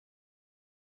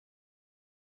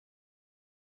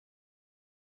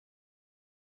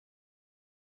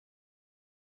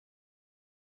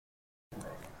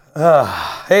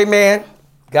Hey, man.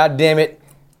 God damn it.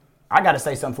 I got to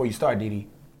say something before you start, DD.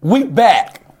 We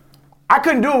back. I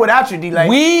couldn't do it without you, D-Lay.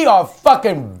 We are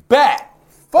fucking back.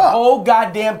 Fuck. The whole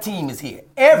goddamn team is here.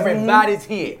 Everybody's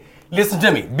here. Listen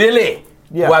to me. Billy.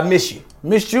 Yeah. Well, I miss you.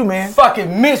 Missed you, man.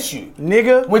 Fucking miss you.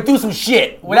 Nigga. Went through some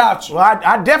shit without you. Well,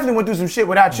 I definitely went through some shit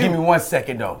without you. Give me 1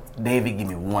 second, though. David, give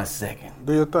me 1 second.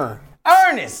 Do your thing.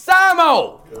 Ernest,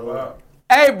 Samo.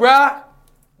 Hey, bruh.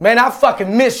 Man, I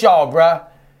fucking miss y'all, bruh.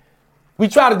 We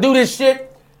try to do this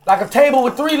shit like a table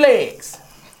with 3 legs.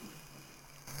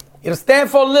 It'll stand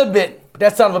for a little bit, but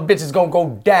that son of a bitch is gonna go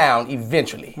down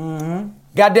eventually. Mm-hmm.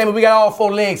 God damn it, we got all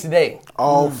 4 legs today.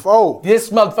 All 4.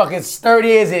 This motherfucker is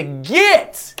sturdy as it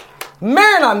gets.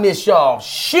 Man, I miss y'all.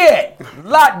 Shit.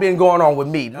 Lot been going on with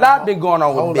me. Lot been going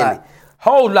on with Billy.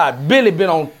 Whole lot. Billy been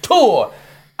on tour.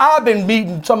 I've been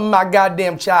meeting some of my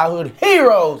goddamn childhood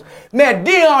heroes. Man,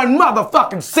 Deion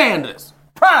motherfucking Sanders.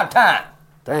 Prime time.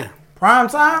 Damn. Prime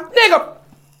time? Nigga.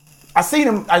 I seen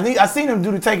him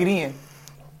do the Take It In.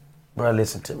 Bro,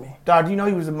 listen to me. Dog, you know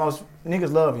he was the most,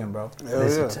 niggas love him, bro.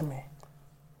 Listen to me.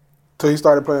 Till he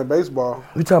started playing baseball.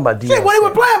 We talking about Deion. Shit, when he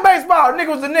was playing baseball, nigga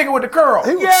was the nigga with the curl.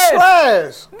 He was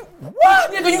trash.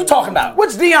 What nigga you talking about?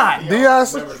 Which Deion?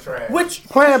 Deion, Which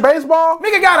playing baseball?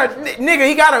 Nigga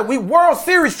got a World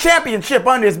Series championship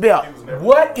under his belt.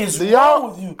 What is wrong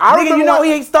with you? Nigga, you know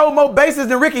he stole more bases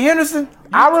than Ricky Henderson?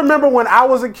 I remember when I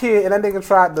was a kid and that nigga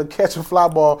tried to catch a fly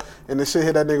ball and the shit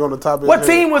hit that nigga on the top of his What head.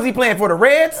 team was he playing for? The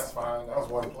Reds? That's fine. That was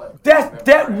one play.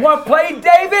 That one play,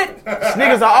 David?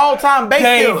 Niggas an all-time base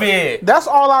stealer. David. That's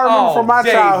all I remember from my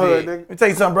David. childhood, nigga. Let me tell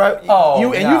you something, bro.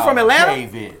 Oh, you from Atlanta?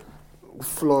 David.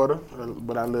 Florida,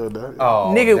 but I lived there.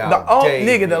 Oh,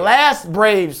 Nigga, the last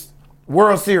Braves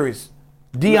World Series,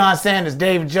 Deion Sanders,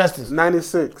 David Justice.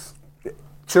 96.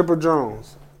 Chipper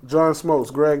Jones, John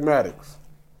Smokes, Greg Maddux.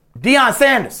 Deion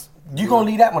Sanders. You gonna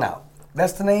leave that one out?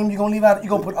 That's the name you gonna leave out? You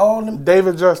gonna put all of them?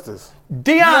 David Justice.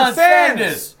 Deion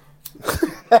Sanders.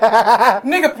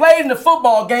 Nigga played in the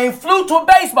football game, flew to a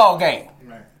baseball game.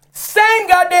 Same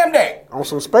goddamn day. On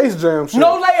some Space Jam shit.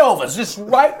 No layovers, just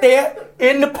right there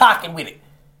in the pocket with it.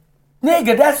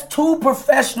 Nigga, that's 2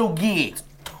 professional gigs.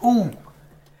 2.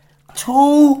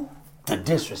 The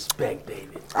disrespect,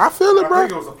 David. I feel it, I bro.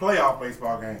 think it was a playoff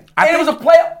baseball game. It was a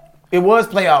playoff. It was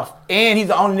playoffs, and he's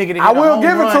the only nigga that I hit a will home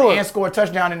give it run to him. and score a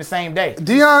touchdown in the same day.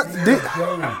 Deion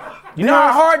You know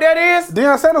how hard that is?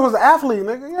 Sanders was an athlete,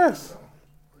 nigga, yes.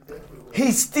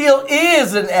 He still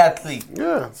is an athlete.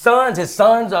 Yeah. His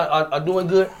sons are doing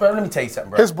good. Bro, let me tell you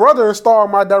something, bro. His brother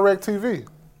installed my DirecTV.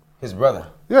 His brother.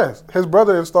 Yes, his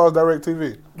brother installs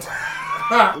DirecTV.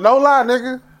 No lie,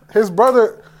 nigga. His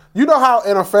brother, you know how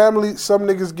in a family some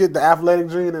niggas get the athletic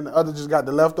gene and the other just got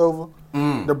the leftover?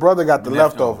 The brother got the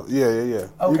leftover. Yeah.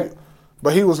 Okay.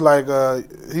 But he was like,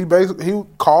 he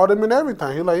called him and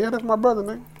everything. He like, yeah, that's my brother,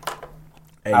 nigga.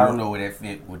 Hey, I don't know where that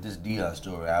fit with this Deion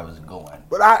story I was going.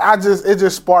 But it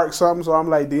just sparked something, so I'm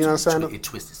like, Deion Sanders. It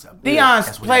twisted something. Deion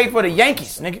played for the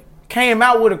Yankees, nigga. Came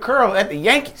out with a curl at the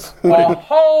Yankees. A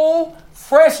whole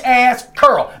fresh ass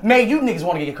curl. Man, you niggas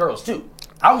want to get curls too.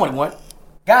 I wanted one.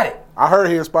 Got it. I heard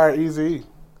he inspired Eazy-E.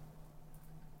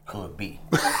 Could be.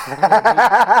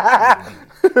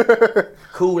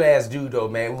 Cool ass dude though,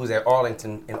 man. We was at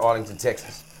Arlington,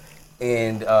 Texas.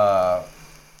 And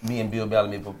me and Bill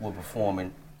Bellamy were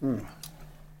performing.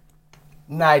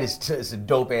 Night it's a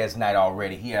dope ass night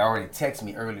already. He had already texted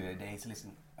me earlier today. So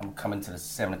listen, I'm coming to the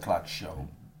 7 o'clock show.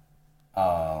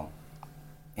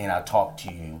 And I'll talk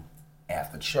to you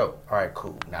after the show. All right,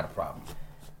 cool, not a problem.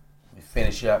 We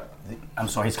finish up.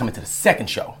 He's coming to the second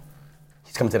show.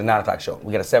 He's coming to the 9 o'clock show.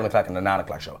 We got a 7 o'clock and a 9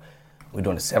 o'clock show. We're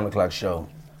doing the 7 o'clock show.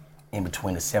 In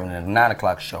between the 7 and the 9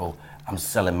 o'clock show, I'm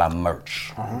selling my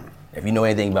merch. If you know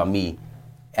anything about me,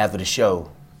 after the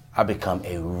show, I become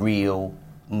a real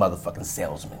motherfucking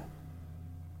salesman.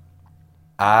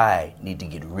 I need to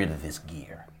get rid of this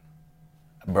gear.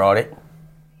 I brought it.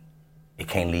 It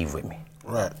can't leave with me.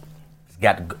 Right. It's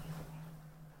got to go.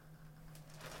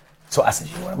 So I said,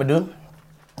 you know what I'm gonna do?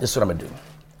 This is what I'm gonna do.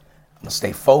 I'm gonna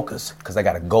stay focused because I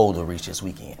got a goal to reach this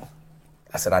weekend.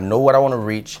 I said, I know what I wanna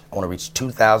reach. I wanna reach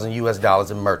 $2,000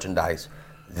 US in merchandise.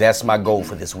 That's my goal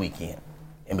for this weekend.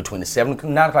 In between the 7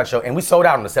 and 9 o'clock show, and we sold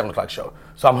out on the 7 o'clock show.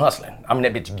 So I'm hustling. I'm in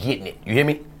that bitch getting it. You hear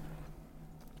me?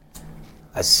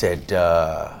 I said,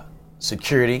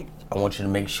 security, I want you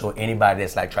to make sure anybody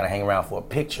that's like trying to hang around for a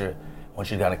picture, I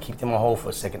want you to kind of keep them on hold for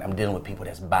a second. I'm dealing with people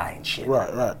that's buying shit. Right.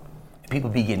 And people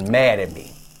be getting mad at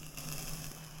me.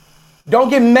 Don't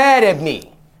get mad at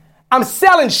me. I'm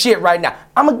selling shit right now.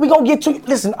 We gonna get to you.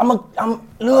 Listen,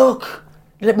 look,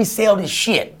 let me sell this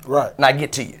shit. Right. And I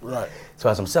get to you. Right. So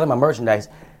as I'm selling my merchandise,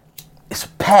 it's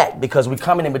packed because we're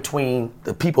coming in between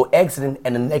the people exiting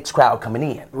and the next crowd coming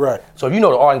in. Right. So if you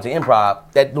know the Arlington Improv,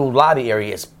 that little lobby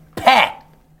area is packed.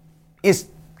 It's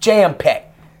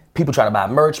jam-packed. People trying to buy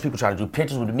merch, people trying to do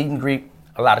pictures with the meet and greet.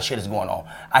 A lot of shit is going on.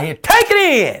 I hear, take it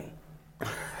in!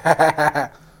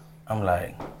 I'm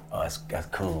like, oh, that's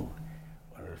cool.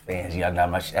 One of the fans, y'all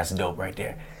know that's dope right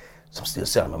there. So I'm still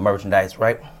selling my merchandise,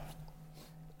 right?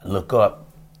 I look up,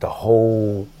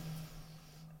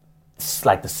 it's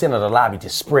like the center of the lobby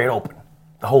just spread open.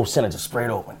 The whole center just spread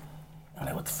open. I'm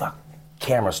like, what the fuck?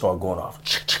 Cameras start going off.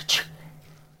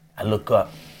 I look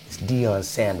up, it's Deion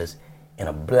Sanders in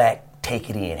a black Take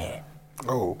It In hat.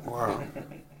 Oh, wow.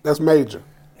 That's major.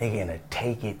 Nigga in a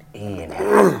Take It In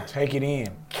hat. Take it in.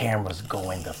 Cameras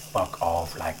going the fuck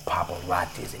off like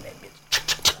paparazzis in that bitch.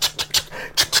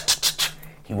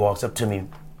 He walks up to me,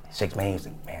 shakes my hand, he's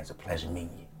like, man, it's a pleasure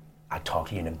meeting you. I talk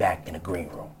to you in the back in the green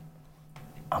room.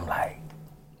 I'm like,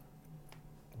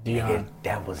 Deion. nigga,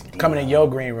 that was Deion Coming in your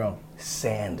green room.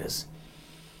 Sanders.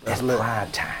 That's lit.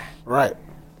 prime time. Right.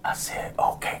 I said,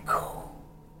 okay, cool.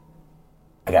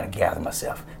 I gotta gather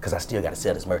myself, because I still gotta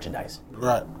sell this merchandise.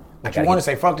 Right. But you want to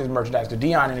say fuck this merchandise, because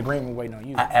Deion in the green room waiting on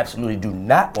you. I absolutely do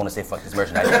not want to say fuck this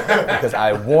merchandise because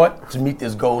I want to meet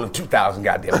this goal of $2,000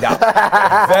 goddamn dollars.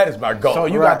 That is my goal. So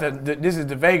you got this is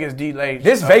the Vegas delay.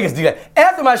 This Vegas deal.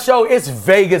 After my show, it's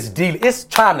Vegas deal. It's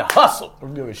time to hustle.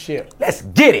 I'm good with shit. Let's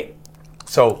get it.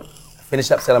 So I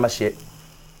finished up selling my shit.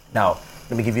 Now,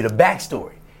 let me give you the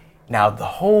backstory. Now, the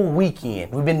whole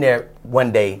weekend, we've been there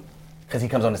one day because he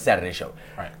comes on the Saturday show.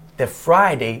 Right. The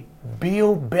Friday,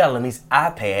 Bill Bellamy's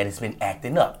iPad has been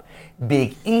acting up.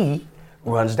 Big E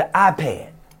runs the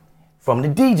iPad from the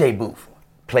DJ booth.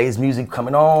 Plays music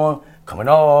coming on, coming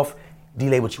off,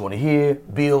 delay what you want to hear.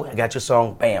 Bill, I got your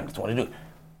song, bam, that's what I want to do.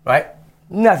 Right?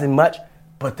 Nothing much,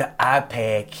 but the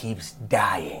iPad keeps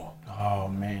dying. Oh,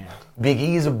 man. Big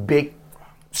E is a big,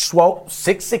 swole,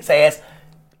 6'6" ass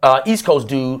East Coast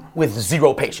dude with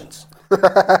zero patience.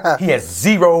 He has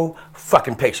zero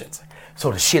fucking patience. So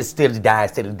the shit still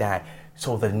dying.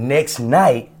 So the next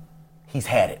night, he's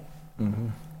had it. Mm-hmm.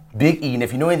 Big E, and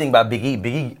if you know anything about Big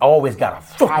E always got a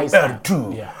fucking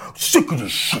attitude. Yeah. Sick of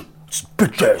this shit. This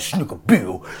bitch ass nigga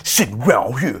Bill sitting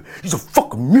around here. He's a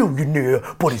fucking millionaire,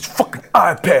 but his fucking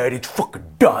iPad is fucking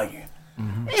dying.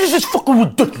 Mm-hmm. It's just fucking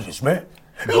ridiculous, man.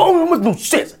 It don't make no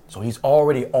sense. So he's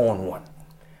already on one.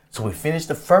 So we finished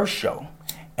the first show.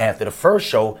 After the first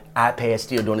show, iPad's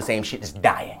still doing the same shit, it's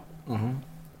dying. Mm-hmm.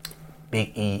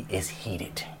 Big E is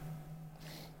heated.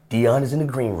 Deion is in the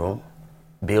green room.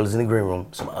 Bill is in the green room.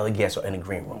 Some other guests are in the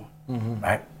green room,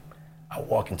 right? I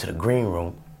walk into the green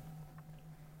room.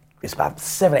 It's about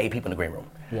 7 or 8 people in the green room.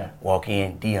 Yeah. Walk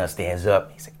in, Deion stands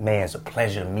up. He's like, man, it's a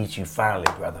pleasure to meet you finally,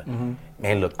 brother. Mm-hmm.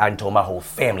 Man, look, I done told my whole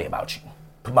family about you.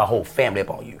 Put my whole family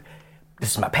up on you.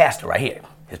 This is my pastor right here.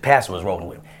 His pastor was rolling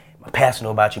with him. My pastor know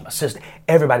about you, my sister,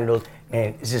 everybody knows,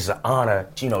 man, it's just an honor,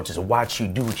 you know, just to watch you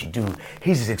do what you do.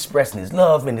 He's just expressing his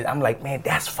love, and I'm like, man,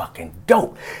 that's fucking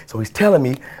dope. So he's telling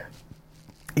me,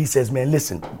 he says, man,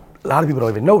 listen, a lot of people don't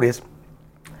even know this.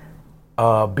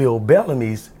 Bill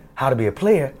Bellamy's How to Be a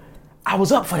Player, I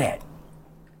was up for that.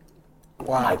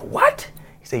 Wow. I'm like, what?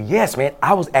 He said, yes, man,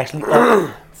 I was actually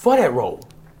up for that role.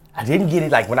 I didn't get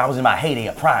it like when I was in my heyday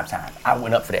of prime time. I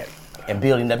went up for that. And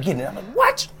Bill ended up getting it. I'm like,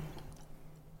 what?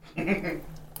 Nigga,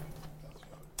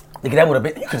 that would have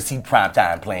been, you could have seen prime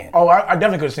time playing. Oh, I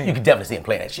definitely could have seen You could definitely see him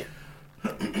playing that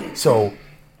shit. So,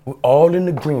 we're all in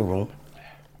the green room,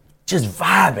 just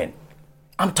vibing.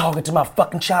 I'm talking to my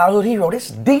fucking childhood hero. This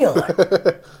is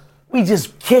Deion. We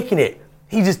just kicking it.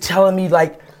 He just telling me,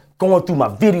 like, going through my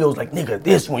videos, like, nigga,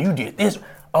 this one, you did this.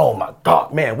 Oh my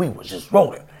God, man, we was just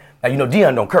rolling. Now, you know,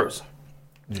 Deion don't curse.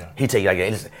 Yeah. He tell you, like,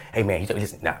 hey, listen, hey, man, he tell you,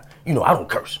 listen, nah, you know, I don't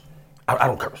curse. I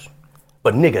don't curse.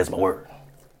 But nigga is my word.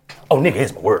 Oh, nigga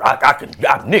is my word.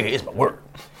 Nigga is my word.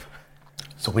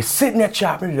 So we're sitting there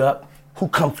chopping it up. Who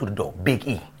comes through the door? Big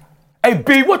E. Hey,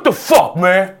 B, what the fuck,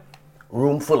 man?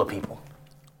 Room full of people.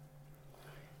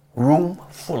 Room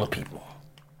full of people.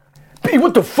 B,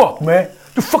 what the fuck, man?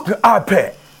 The fucking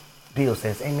iPad. Bill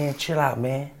says, hey, man, chill out,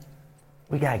 man.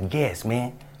 We got guests,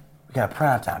 man. We got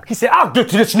prime time. He said, I'll get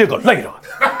to this nigga later.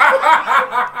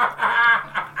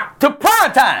 To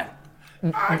prime time.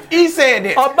 He said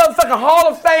this. A motherfucking Hall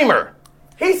of Famer.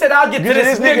 He said, I'll get to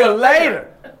this nigga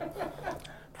later.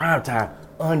 Prime time,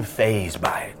 unfazed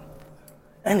by it.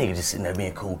 That nigga just sitting there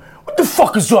being cool. What the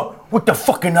fuck is up with the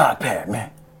fucking iPad,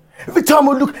 man? Every time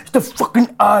I look, the fucking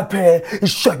iPad is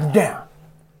shutting down.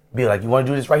 Be like, you want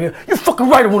to do this right here? You're fucking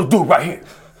right, I want to do it right here.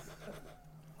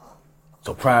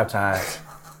 So prime time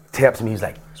taps me, he's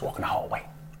like, let's walk in the hallway.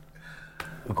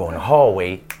 We go in the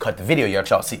hallway, cut the video,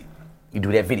 y'all see. We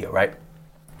do that video, right?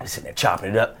 I'm sitting there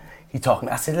chopping it up. He talking.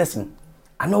 I said, listen,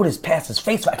 I know this pastor's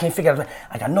face. I can't figure out.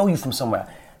 Like, I know you from somewhere.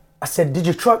 I said, did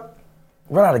your truck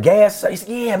run out of gas? He said,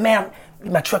 yeah, man.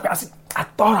 My truck. I said, I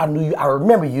thought I knew you. I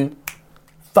remember you.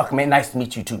 Fuck, man. Nice to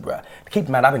meet you too, bro. Keep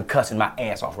in mind, I've been cussing my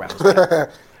ass off around this time.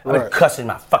 I've been cussing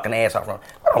my fucking ass off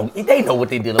around. They know what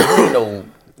they dealing with. They know.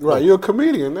 Right, you're a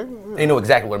comedian, nigga. They know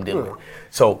exactly what I'm dealing with.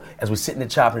 So as we're sitting there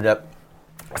chopping it up,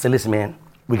 I said, listen, man,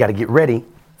 we got to get ready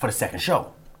for the second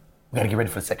show. We got to get ready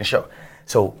for the second show.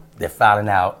 So they're filing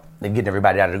out. They're getting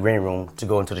everybody out of the green room to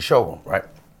go into the showroom, right?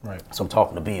 Right. So I'm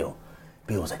talking to Bill.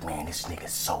 Bill was like, man, this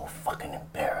nigga's so fucking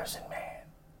embarrassing, man.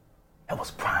 That was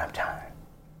prime time.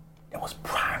 That was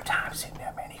prime time sitting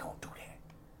there, man. He gonna do that.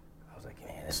 I was like,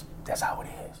 man, that's how it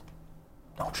is.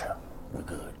 Don't trip. We're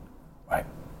good, right?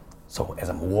 So as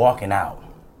I'm walking out,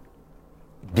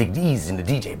 Big D's in the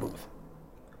DJ booth.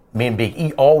 Me and Big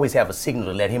E always have a signal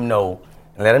to let him know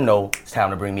it's time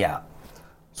to bring me out.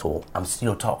 So I'm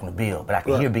still talking to Bill, but I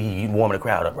can hear Big E warming the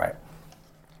crowd up, right?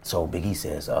 So Big E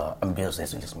says, Bill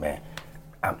says, listen, man,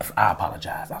 I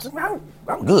apologize. I was like, man,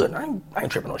 I'm good. I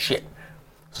ain't tripping on shit.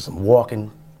 So I'm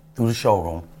walking through the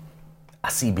showroom. I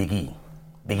see Big E.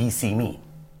 Big E see me.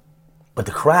 But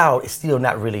the crowd is still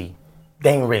not really,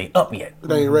 they ain't really up yet.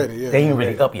 They ain't ready, yeah. They ain't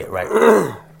really up yet,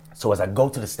 right? So as I go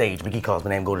to the stage, Big E calls my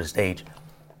name, go to the stage.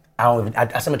 I said,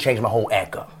 I'm gonna change my whole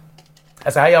act up. I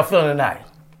said, how y'all feeling tonight?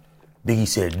 Big E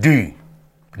said, D,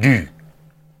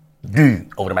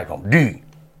 over the microphone, D.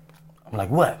 I'm like,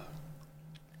 what?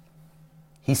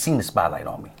 He seen the spotlight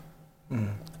on me.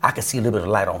 Mm-hmm. I could see a little bit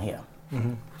of light on him.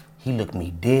 Mm-hmm. He looked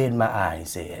me dead in my eye and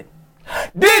said,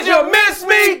 did you miss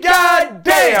me? God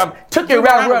damn! Took you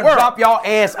around here and drop y'all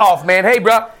ass off, man. Hey,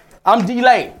 bro, I'm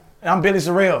D-Lay. And I'm Billy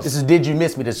Sorrells. This is Did You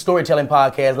Miss Me, the storytelling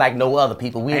podcast like no other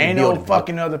people. We ain't no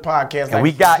fucking other podcast. And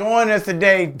we got join us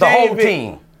today, the whole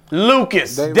team.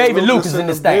 Lucas. David Lucas in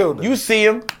this thing. You see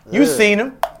him. You seen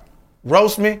him.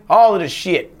 Roast me. All of the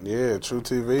shit. Yeah, True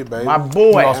TV, baby. My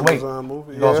boy. You lost weight.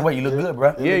 Movie. You lost weight. You look good,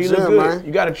 bro. Yeah, you look good. Man.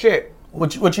 You got a check.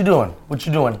 What you doing? What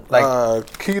you doing? Like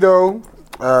keto,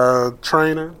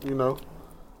 trainer, you know.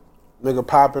 Nigga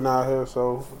popping out here,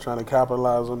 so trying to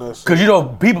capitalize on that shit. Cause you know,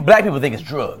 black people think it's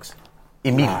drugs.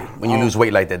 Immediately when you lose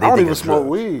weight like that, they think it's drugs. I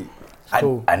don't even drugs.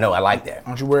 smoke weed. I know, I like that.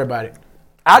 Don't you worry about it.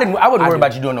 I wouldn't worry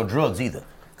about you doing no drugs either.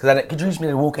 Cause could you reach me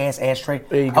that woke ass ashtray?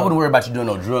 There you go. I wouldn't worry about you doing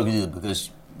no drugs either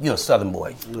because you're a Southern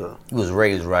boy. Yeah. You was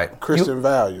raised right. Christian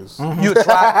values. Mm-hmm. You'll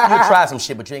try some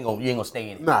shit, but you ain't gonna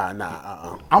stay in it. Nah.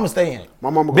 I'm gonna stay in it.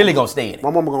 My mama Billy gonna stay in it. My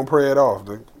mama gonna pray it off,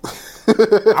 dude.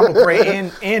 I'm gonna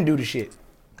pray and do the shit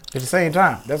at the same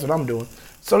time. That's what I'm doing.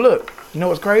 So look, you know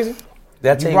what's crazy?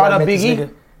 You brought up Big E.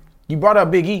 You brought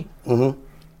up Big E. Mm-hmm.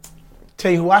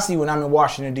 Tell you who I see when I'm in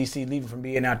Washington, D.C., leaving from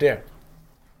being out there.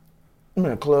 I'm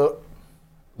in a club,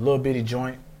 little bitty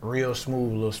joint, real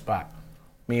smooth little spot.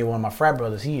 Me and one of my frat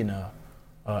brothers, he in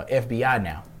FBI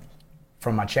now,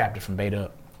 from my chapter from Beta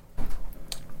Up.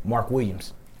 Mark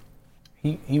Williams.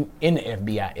 He in the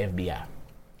FBI.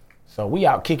 So we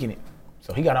out kicking it.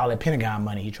 So he got all that Pentagon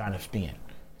money he trying to spend.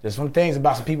 There's some things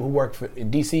about some people who work in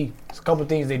D.C., there's a couple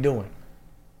things they doing.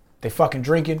 They fucking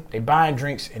drinking, they buying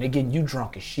drinks, and they getting you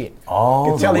drunk as shit.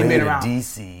 All the way to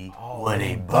D.C. where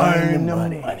they burn the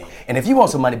money. And if you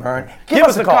want some money burned, give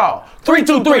us a call.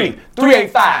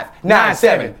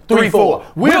 323-385-9734.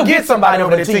 We'll get somebody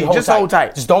over there to you. Just hold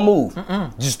tight. Just don't move.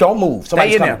 Just don't move.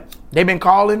 Somebody's Stay in coming. there. They've been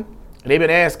calling, they've been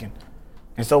asking.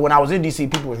 And so when I was in D.C.,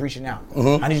 people was reaching out.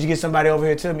 Mm-hmm. I need you to get somebody over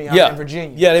here to me. I'm in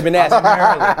Virginia. Yeah, they've been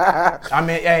asking.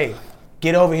 Hey,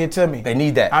 get over here to me. They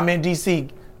need that. I'm in D.C.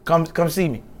 Come see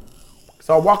me.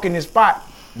 So I walk in this spot,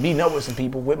 meeting up with some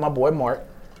people with my boy Mark.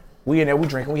 We in there, we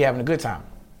drinking, we having a good time.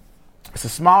 It's a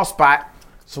small spot.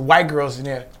 Some white girls in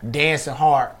there dancing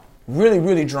hard, really,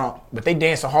 really drunk, but they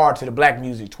dancing hard to the black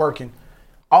music, twerking.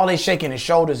 All they shaking is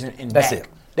shoulders and back. That's it.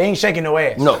 They ain't shaking no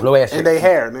ass. No ass. And they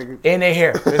hair, nigga. And they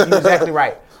hair. That's exactly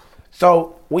right.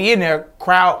 So we in there,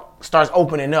 crowd starts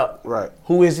opening up. Right.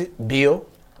 Who is it? Bill,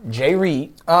 Jay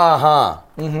Reed. Uh-huh.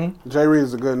 Mm-hmm. Jay Reed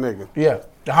is a good nigga. Yeah,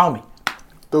 the homie.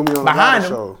 Threw me on Behind the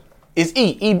him show. is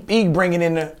E. E bringing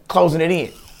in closing it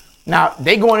in. Now,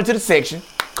 they going into the section,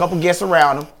 couple guests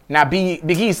around him. Now, Big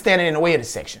E is standing in the way of the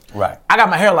section. Right. I got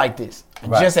my hair like this.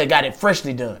 Right. Just had got it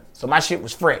freshly done. So my shit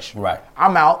was fresh. Right.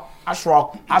 I'm out. I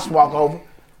swalk over.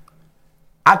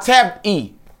 I tap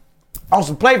E on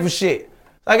some playful shit.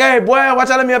 Like, hey, boy, watch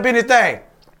out, let me up in this thing.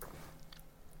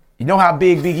 You know how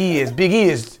big E is. Big E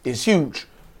is huge.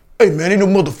 Hey, man, ain't no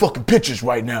motherfucking pictures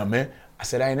right now, man. I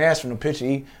said, I ain't asked for no picture,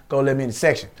 E. Go let me in the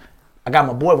section. I got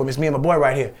my boy with me. It's me and my boy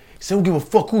right here. He said, don't give a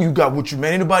fuck who you got with you,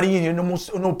 man. Ain't nobody in here.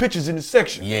 No pictures in the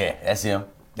section. Yeah, that's him.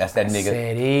 That's that nigga.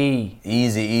 Said E.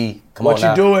 Easy E. Come What on you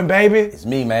now. doing, baby? It's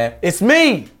me, man. It's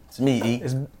me. It's me, E.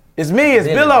 It's me. It's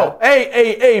Billy, Billo. bro.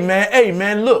 Hey,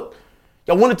 man. Look,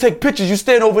 y'all want to take pictures? You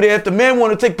stand over there. If the man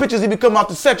want to take pictures, he be come out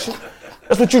the section.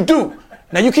 That's what you do.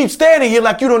 Now you keep standing here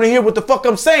like you don't hear what the fuck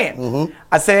I'm saying. Mm-hmm.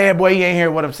 I say, hey, boy, he ain't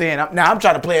hear what I'm saying. I'm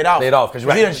trying to play it off. Play it off, 'cause he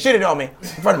right. done shitted on me in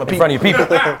front of my people. In front of your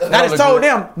people. I just told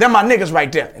them, they're my niggas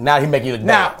right there. Now he making you look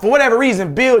Now, bad. for whatever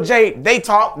reason, Bill, Jay, they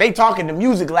talking the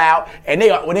music loud, and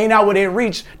when they not where they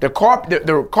reach, the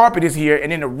carpet is here,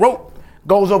 and then the rope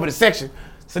goes over the section.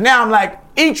 So now I'm like,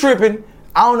 he tripping.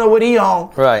 I don't know what he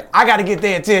on. Right. I got to get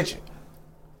their attention.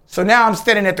 So now I'm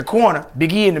standing at the corner,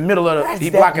 Big E in the middle of That's he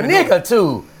that blocking the door. nigga,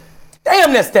 too.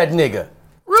 Damn, that's that nigga.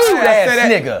 Rude I said ass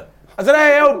that. nigga. I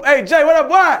said, hey, Jay, what up,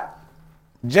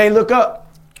 boy? Jay look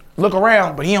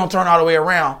around, but he don't turn all the way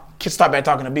around. Start back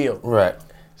talking to Bill. Right.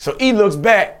 So E looks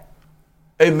back.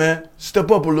 Hey, man, step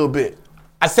up a little bit.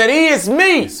 I said, E, it's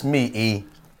me. It's me, E.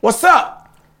 What's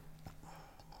up?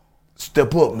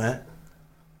 Step up, man.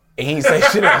 And he ain't say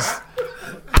shit else.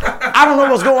 I don't know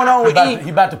what's going on with E. He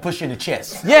about to push you in the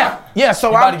chest. Yeah. So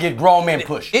He about to get grown man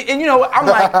push. And you know what?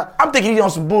 I'm thinking he's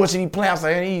on some bullshit. He playing. I was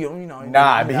like,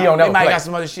 Nah, but he don't never He might play. got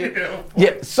some other shit.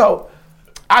 Yeah. So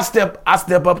I step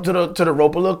up to the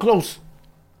rope a little close.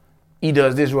 He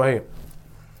does this right here.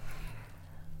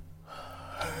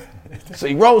 So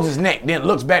he rolls his neck, then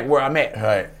looks back where I'm at.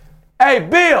 Right. Hey,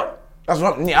 Bill. That's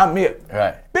what I'm here.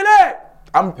 Right. Billy.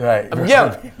 I'm Right.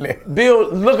 yelling.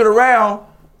 Bill looking around,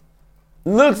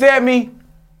 looks at me.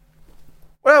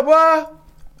 What up, boy?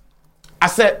 I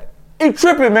said, he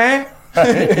tripping, man.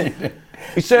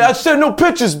 He said, I said no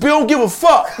pictures, Bill, don't give a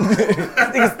fuck.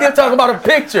 Nigga still talking about a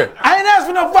picture. I ain't asked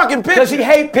for no fucking picture. Because he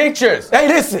hate pictures. Hey,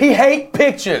 listen. He hate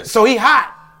pictures. So he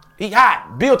hot.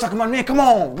 Bill talking about, man, come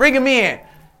on, bring him in.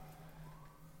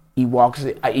 He walks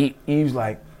in. He was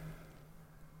like,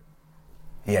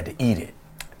 He had to eat it.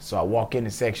 so I walk in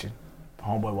the section.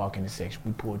 Homeboy walk in the section.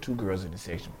 We pull 2 girls in the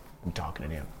section. We talking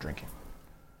to them, drinking.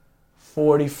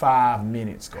 45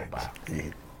 minutes go by.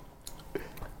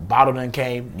 Bottle done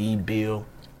came, me, Bill,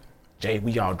 Jay,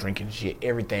 we all drinking shit,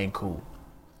 everything cool.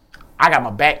 I got my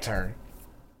back turned.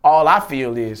 All I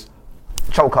feel is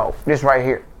chokehold. This right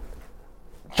here.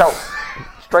 Choke.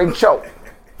 Straight choke.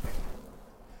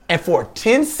 And for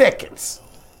 10 seconds,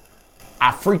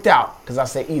 I freaked out because I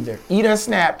said either E done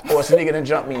snapped or some nigga done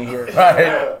jumped me in here.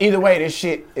 Right. Either way, this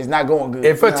shit is not going good.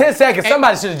 And for 10 seconds,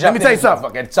 somebody should have jumped Let me tell you in this motherfucker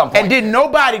something. at some point. And didn't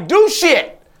nobody do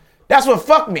shit. That's what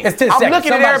fucked me. It's 10 I'm seconds.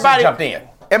 looking at Somebody everybody. should've jumped in.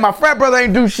 And my frat brother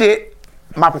ain't do shit.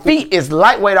 My feet is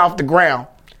lightweight off the ground.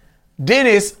 Then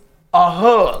it's a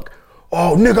hug.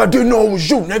 Oh, nigga, I didn't know it was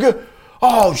you, nigga.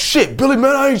 Oh, shit, Billy,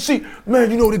 man, I ain't see. Man,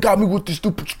 you know they got me with this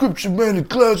stupid prescription, man, the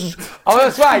glasses. Oh,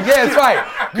 that's right. Yeah, that's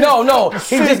right. No.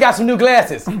 He just got some new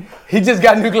glasses. He just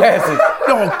got new glasses.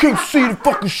 Yo, I can't see the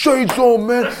fucking shades on,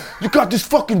 man. You got this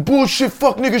fucking bullshit,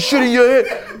 fuck nigga shit in your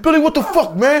head. Billy, what the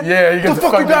fuck, man? Yeah, you got the the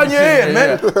fuck fuck you got in nigga your shit, head, yeah,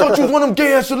 man? Thought you was one of them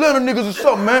gay ass Atlanta niggas or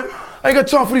something, man. I ain't got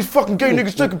time for these fucking gay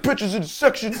niggas taking pictures in the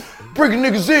section, bringing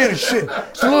niggas in and shit.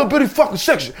 It's a little bitty fucking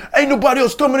section. Ain't nobody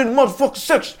else coming in the motherfucking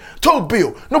section. Told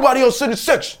Bill, nobody else in the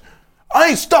section. I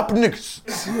ain't stopping niggas.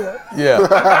 Yeah.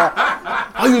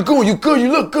 How you going? You good?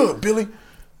 You look good, Billy.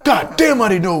 God damn, I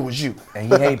didn't know it was you.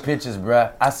 And he hate pictures,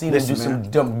 bruh. I seen him do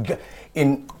Listen, some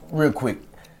dumb. Real quick,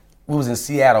 we was in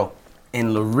Seattle,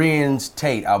 and Lorenz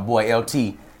Tate, our boy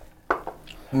LT,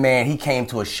 man, he came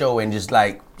to a show and just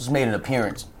made an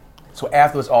appearance. So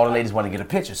afterwards, all the ladies wanted to get a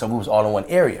picture, so we was all in one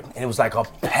area, and it was like a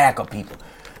pack of people.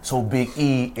 So Big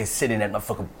E is sitting at my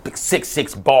fucking big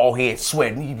 6'6" bald head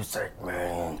sweating. He was like,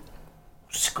 man,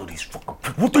 sick of these fucking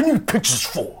pictures. What they need pictures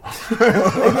for?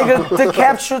 Nigga, to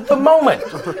capture the moment.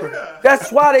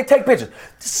 That's why they take pictures.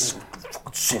 This is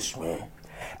fucking sis, man.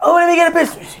 Oh, let me get a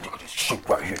picture. Look at this shit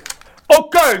right here.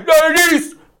 Okay,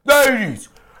 ladies,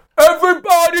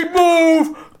 everybody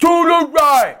move to the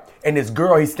right. And this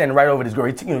girl, he's standing right over this girl.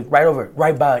 He's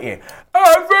right by her ear.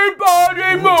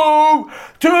 Everybody move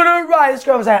to the right. This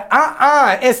girl was like,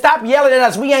 and stop yelling at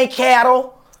us. We ain't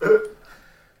cattle.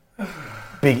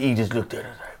 Big E just looked at her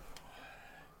like,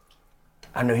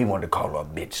 I knew he wanted to call her a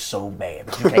bitch so bad,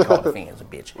 but you can't call the fans a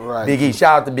bitch. Right. Big E,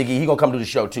 shout out to Big E. He gonna come do the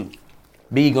show too.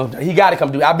 Big E, he gotta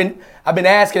come do. I've been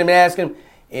asking him,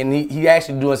 and he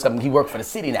actually doing something. He worked for the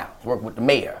city now. He worked with the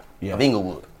mayor of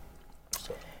Inglewood.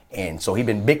 And so he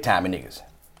been big timing niggas.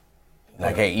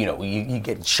 Like, hey, you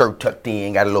get shirt tucked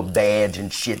in, got a little badge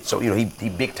and shit. So, he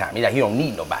big time. He don't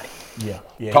need nobody. Yeah.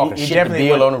 Talking shit to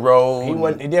Bill on the road.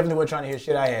 He definitely wasn't trying to hear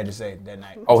shit I had to say that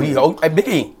night. Hey, Big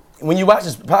E, when you watch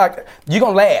this podcast, you're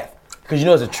going to laugh because you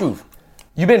know it's the truth.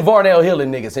 You've been Varnell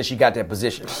Hilling, nigga, since you got that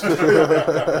position.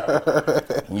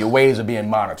 And your waves are being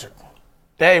monitored.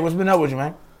 Dave, what's been up with you,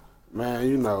 man? Man,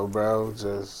 you know, bro,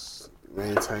 just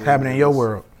maintaining. Happening in your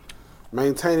world.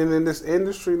 Maintaining in this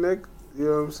industry, nigga. You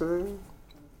know what I'm saying?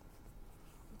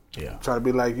 Yeah. Try to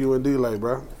be like you and D-Lay,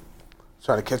 bro.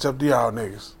 Try to catch up to y'all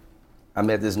niggas. I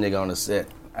met this nigga on the set.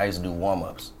 I used to do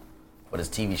warm-ups for this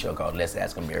TV show called Let's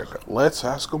Ask America. Let's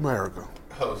Ask America.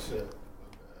 Oh, shit.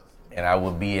 And I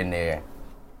would be in there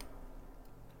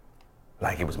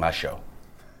like it was my show.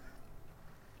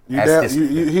 He damn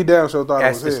sure thought it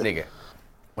That's was this his. nigga.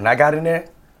 When I got in there,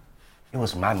 it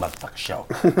was my motherfucking show.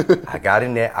 I got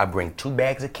in there, I bring 2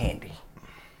 bags of candy.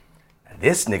 Now,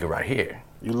 this nigga right here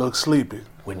You look sleepy.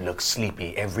 would look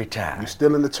sleepy every time. You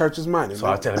still in the church's money, So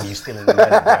man. I tell him, you still in the money,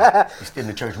 bro. You still in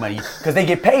the church money. Because they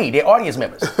get paid. They're audience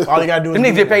members. All you gotta do is Them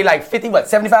niggas get paid like 50, what,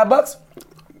 75 bucks?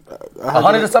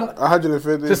 100 or something?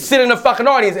 150. To sit in the fucking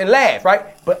audience and laugh,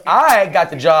 right? But I got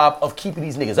the job of keeping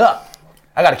these niggas up.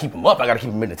 I gotta keep them up. I gotta keep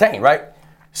them entertained, right?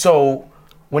 So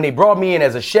when they brought me in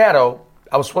as a shadow,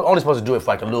 I was only supposed to do it for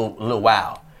like a little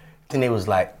while. Then they was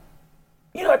like,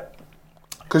 you know what?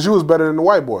 Because you was better than the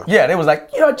white boy. Yeah, they was like,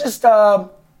 you know, just come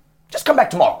back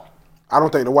tomorrow. I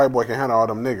don't think the white boy can handle all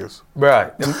them niggas.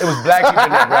 Bruh, it was black people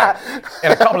in there, bruh.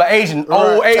 And a couple of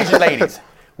old Asian ladies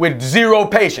with 0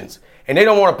 patience. And they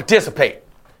don't want to participate.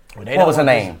 What was her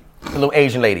name? The little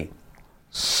Asian lady.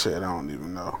 Shit, I don't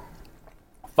even know.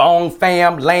 Phone,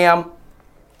 fam, lamb,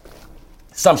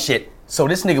 some shit. So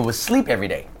this nigga would sleep every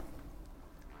day.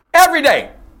 Every day.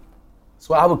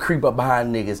 So I would creep up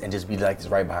behind niggas and just be like this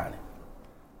right behind him.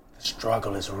 The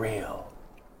struggle is real.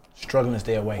 Struggling to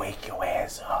stay awake. Wake your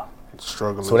ass up.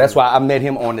 Struggling. So that's why I met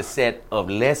him on the set of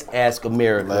Let's Ask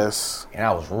America. And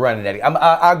I was running at it.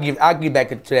 I'll get back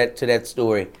to that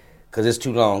story because it's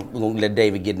too long. We're going to let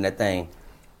David get in that thing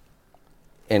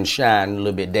and shine a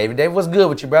little bit. David, what's good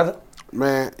with you, brother?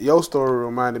 Man, your story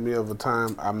reminded me of a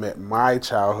time I met my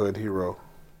childhood hero.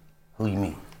 Who you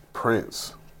mean?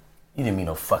 Prince. You didn't mean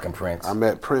no fucking Prince. I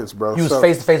met Prince, bro. You was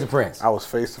face to face with Prince. I was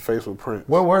face to face with Prince.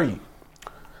 Where were you?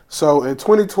 So in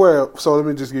 2012, so let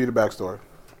me just give you the backstory.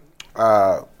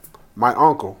 My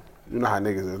uncle, you know how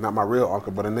niggas is, not my real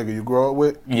uncle, but a nigga you grow up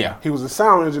with. Yeah. He was a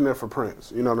sound engineer for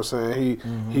Prince. You know what I'm saying?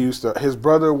 He used to. His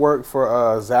brother worked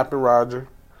for Zapp and Roger,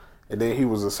 and then he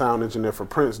was a sound engineer for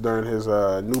Prince during his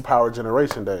New Power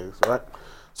Generation days, right?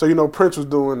 So you know Prince was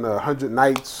doing the 100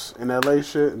 Nights in LA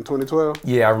shit in 2012.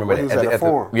 Yeah, I remember He that. was at the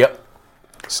forum. Yep.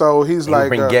 So he's He like,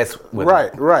 bring guests with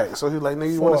right, him. right. So he's like,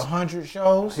 nigga, you want 100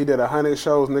 shows? He did 100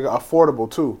 shows, nigga, affordable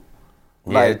too.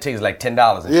 Yeah, Like- it takes like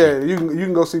 $10 and Yeah, shit. you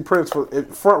can go see Prince for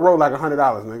front row like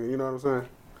 $100, nigga. You know what I'm saying?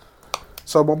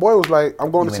 So my boy was like,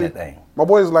 I'm going You to in see. that thing. My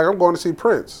boy was like, I'm going to see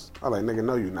Prince. I like, nigga,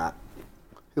 no, you not.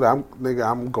 He's like,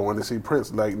 I'm going to see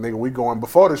Prince. Like, nigga, we going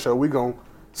before the show. We going to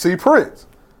see Prince.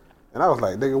 And I was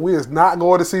like, nigga, we is not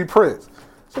going to see Prince.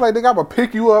 So like, nigga, I'm gonna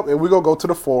pick you up and we gonna go to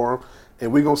the forum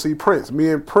and we gonna see Prince. Me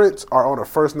and Prince are on a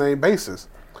first name basis.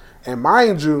 And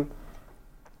mind you,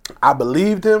 I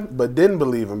believed him, but didn't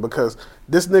believe him because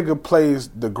this nigga plays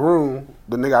the groom,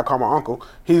 the nigga I call my uncle.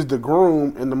 He's the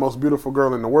groom in the Most Beautiful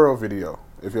Girl in the World video.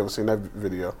 If you ever seen that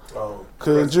video. Oh,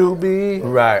 Could you be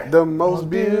Right. the most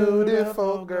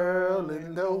beautiful girl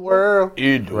in the world?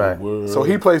 Right. So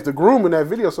he plays the groom in that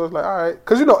video. So it's like, all right.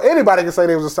 Because, you know, anybody can say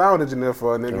they was a sound engineer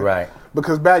for a nigga. Right.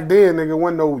 Because back then, nigga,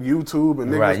 wasn't no YouTube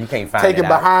and niggas Right, you can't find taking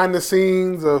it out. behind the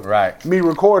scenes of Right. me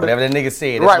recording. Whatever that nigga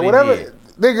said, that's Right, what he whatever. did.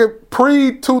 Nigga,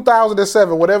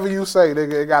 pre-2007, whatever you say,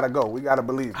 nigga, it gotta go. We gotta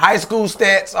believe it. High school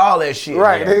stats, all that shit.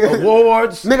 Right, man. nigga.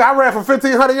 Awards. Nigga, I ran for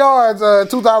 1,500 yards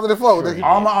 2004. Nigga.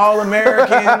 I'm an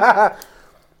All-American.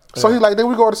 So he's like, then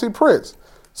we go to see Prince.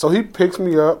 So he picks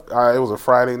me up. It was a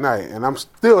Friday night, and I'm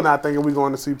still not thinking we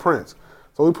going to see Prince.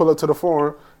 So we pull up to the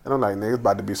forum, and I'm like, nigga, it's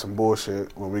about to be some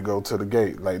bullshit when we go to the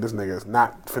gate. Like, this nigga is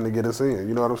not finna get us in.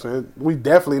 You know what I'm saying? We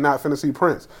definitely not finna see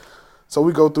Prince. So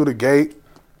we go through the gate,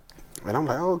 and I'm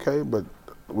like, oh, okay, but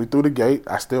we through the gate.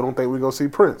 I still don't think we go see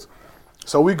Prince.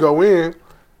 So we go in.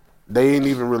 They ain't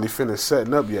even really finished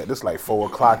setting up yet. It's like 4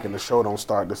 o'clock, and the show don't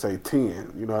start to say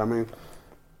 10. You know what I mean?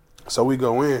 So we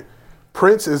go in.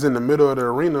 Prince is in the middle of the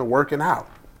arena working out.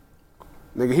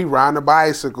 Nigga, he riding a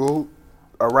bicycle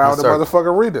around the circle.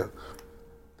 motherfucking arena.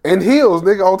 In heels,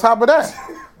 nigga, on top of that.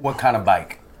 What kind of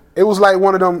bike? It was like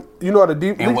one of them, you know, the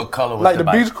deep... And what color was like the the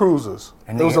bike? beach cruisers.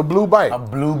 And It was nigga, a blue bike. A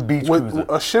blue beach with cruiser.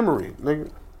 a shimmery, nigga.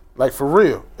 Like, for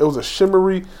real. It was a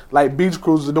shimmery, like, beach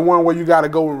cruiser. The one where you got to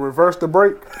go and reverse the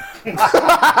brake. It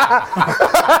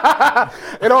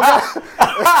don't got...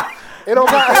 It don't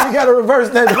got... You gotta reverse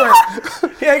that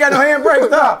brake. He ain't got no handbrake,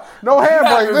 stop. No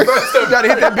handbrake. You gotta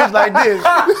hit that bitch like this.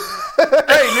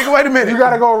 Hey, nigga, wait a minute. You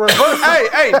gotta go reverse.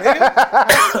 Hey,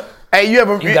 nigga. Hey, you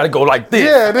gotta go like this.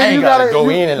 Yeah, then you gotta go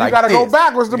in and like you gotta this. go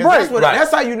backwards to Because break.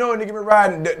 that's how you know a nigga been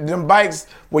riding them bikes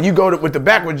when you go with the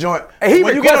backward joint. And he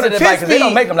when you get on the requested that 10 bike because they don't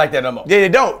speed- make them like that no more. Yeah, they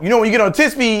don't. You know when you get on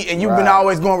 10 speed and you've been Right.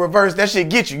 always going reverse, that shit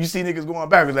get you. You see niggas going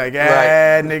backwards like,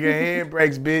 Right. nigga,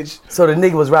 handbrakes, bitch. So the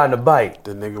nigga was riding a bike.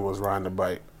 The nigga was riding the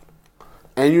bike.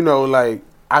 And you know, like,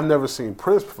 I've never seen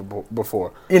Prince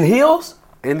before. In heels?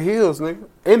 In heels, nigga.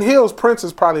 In heels, Prince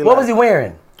is probably What was he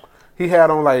wearing? He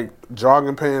had on like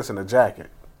jogging pants and a jacket.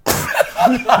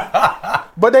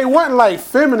 But they weren't like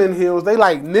feminine heels, they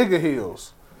like nigga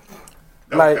heels.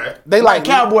 Like Okay. they Like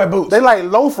cowboy boots. They like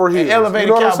loafer heels. Elevated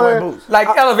you know what I'm cowboy saying? boots. Like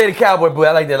elevated cowboy boot.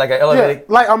 I like that. Like an Yeah, elevated,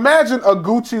 like imagine a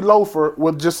Gucci loafer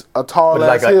with just a tall with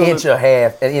ass like heel. an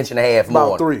inch and a half more.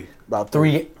 About three. About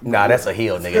three. Nah, that's a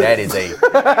heel, nigga. That is a.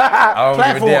 I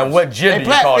don't give a damn what gender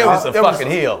you call it. It's a fucking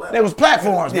heel. There was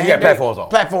platforms, man. You got platforms on.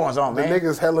 Platforms on, The man.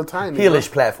 nigga's hella tiny. Heelish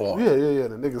platform. Yeah.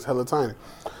 The nigga's hella tiny.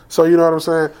 So you know what I'm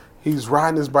saying? He's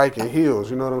riding his bike in heels.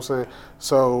 You know what I'm saying?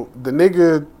 So the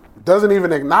nigga doesn't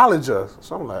even acknowledge us.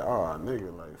 So I'm like, oh,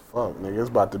 nigga, like, fuck, nigga, it's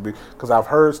about to be. Because I've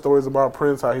heard stories about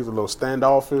Prince, how he's a little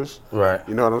standoffish. Right.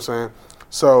 You know what I'm saying?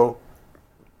 So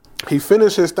he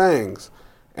finished his things.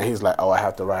 And he's like, oh, I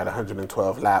have to ride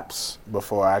 112 laps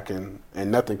before I can, and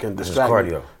nothing can distract me.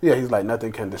 cardio. Yeah, he's like,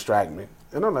 nothing can distract me.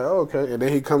 And I'm like, oh, okay. And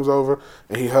then he comes over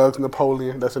and he hugs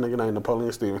Napoleon. That's a nigga named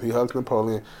Napoleon Stevens. He hugs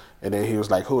Napoleon. And then he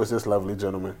was like, who is this lovely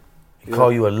gentleman? He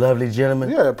call you a lovely gentleman?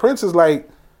 Yeah, Prince is like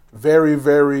very,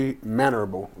 very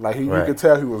mannerable. Like you Right. could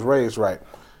tell he was raised right.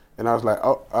 And I was like,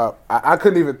 oh, I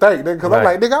couldn't even think, nigga, because I'm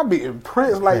Right. like, nigga, I'm beating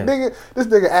Prince. Like, nigga, this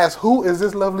nigga asked, who is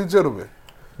this lovely gentleman?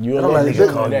 You a And I'm little like, Nigga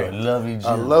nigga call you a today. lovely A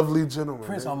gentleman. lovely gentleman.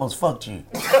 Prince nigga. almost fucked you.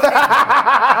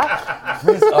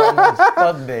 Prince almost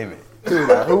fucked David. He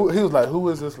was like, who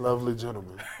is this lovely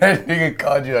gentleman? That nigga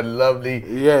called you a lovely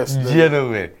Yes, nigga.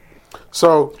 gentleman.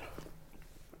 So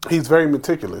he's very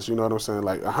meticulous, you know what I'm saying?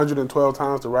 Like 112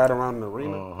 times to ride around an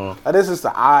arena. Like, this is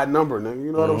the odd number, nigga,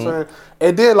 you know what I'm saying?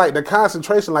 And then like the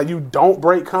concentration, like you don't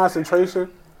break concentration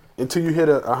until you hit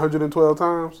 112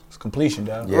 times. It's completion,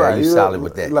 dog. Yeah, you know, solid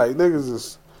with that. Like niggas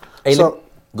is. Hey, So,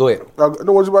 go ahead.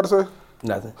 know what you about to say?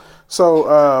 Nothing.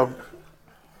 So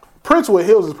Prince with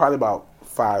heels is probably about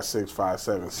 5'6",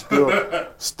 5'7".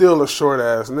 Still a short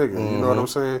ass nigga. You know what I'm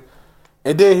saying?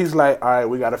 And then he's like, all right,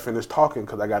 we got to finish talking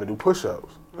because I got to do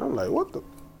push-ups. I'm like, what the?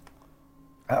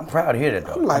 I'm proud to hear that,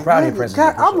 though. I'm like, I'm proud to hear nigga, Prince.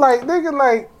 God, I'm like, nigga,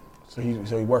 like, So he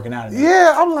working out.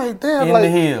 yeah, I'm like, damn, In like,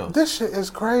 the heels. this shit is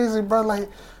crazy, bro. Like,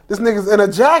 this nigga's in a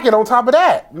jacket on top of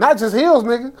that. Not just heels,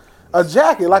 nigga. A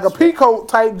jacket, like a peacoat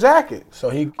type jacket. So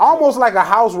he Almost like a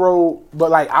house robe,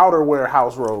 but like outerwear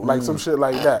house robe, like some shit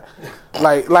like that.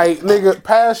 Like nigga,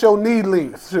 past your knee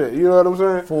length shit. You know what I'm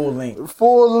saying? full length.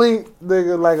 Full length,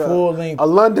 nigga, like Full length. a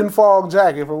London fog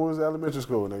jacket from when we was in elementary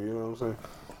school, nigga. You know what I'm saying?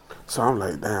 So I'm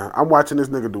like, damn. I'm watching this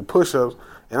nigga do push-ups,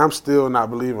 and I'm still not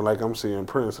believing like I'm seeing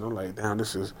Prince. And I'm like, damn,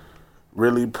 this is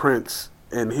really Prince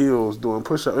in heels doing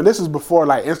push-ups. And this is before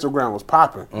like Instagram was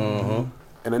popping. Mm-hmm.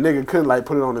 And a nigga couldn't like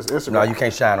put it on his Instagram. No, you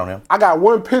can't shine on him. I got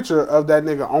one picture of that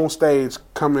nigga on stage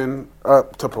coming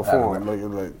up to perform,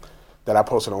 like that I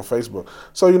posted on Facebook.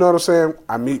 So you know what I'm saying?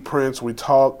 I meet Prince, we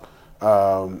talk.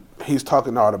 He's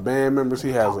talking to all the band members.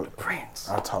 He has Prince.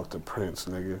 I talked to Prince,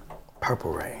 nigga.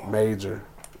 Purple Rain. Major.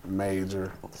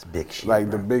 It's big shit.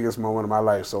 Like the biggest moment of my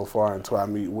life so far until I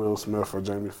meet Will Smith or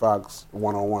Jamie Foxx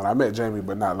one-on-one. I met Jamie,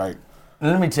 but not like.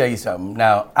 Let me tell you something.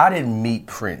 Now, I didn't meet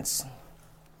Prince.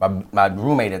 My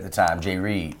roommate at the time, Jay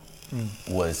Reed,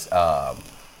 was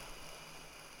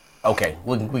okay.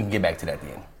 We can get back to that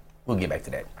then. We'll get back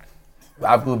to that.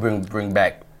 I will bring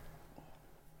back.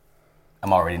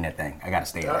 I'm already in that thing. I gotta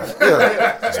stay in there.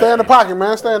 Yeah. Stay in the pocket,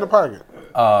 man. Stay in the pocket.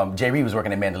 Jay Reed was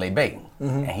working at Mandalay Bay,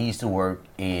 and he used to work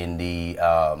in the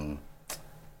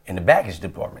baggage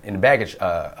department.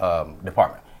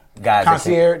 Department. Guys,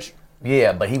 Concierge.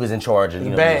 yeah, but he was in charge of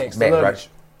The bags, the right? luggage.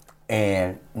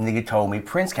 And nigga told me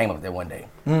Prince came up there one day.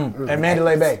 At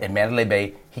Mandalay Bay. At Mandalay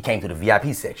Bay, he came to the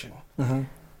VIP section.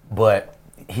 But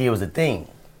here was the thing.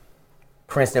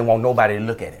 Prince didn't want nobody to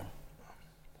look at him.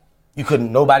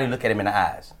 Nobody look at him in the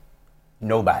eyes.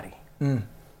 Nobody.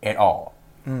 At all.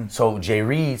 So Jay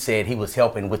Reed said he was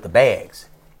helping with the bags.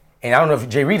 And I don't know if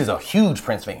Jay Reed is a huge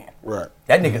Prince fan. Right.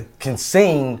 That nigga can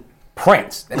sing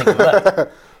Prince. That nigga love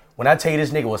it. When I tell you this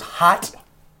nigga was hot,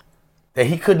 that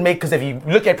he couldn't make, because if you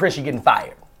look at Prince, you're getting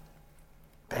fired.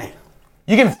 Damn.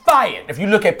 You're getting fired if you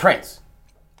look at Prince.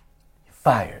 You're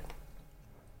fired.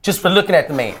 Just for looking at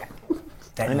the man.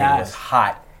 That nigga was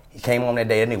hot. He came home that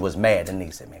day, that nigga was mad. That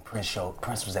nigga said, man, Prince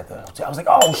was at the hotel. I was like,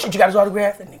 oh shit, you got his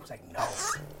autograph? That nigga was like, no.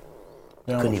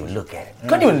 Couldn't even look at him.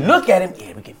 Couldn't even look at him.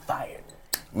 Yeah, we get fired.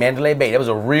 Mandalay Bay, that was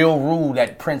a real rule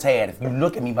that Prince had. If you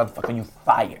look at me, motherfucker, you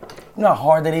fired. You know how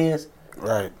hard that is?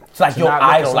 Right. It's like your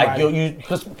idol, like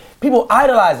because people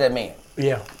idolize that man.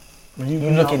 Yeah. When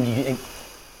you look and you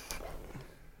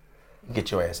get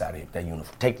your ass out of here. That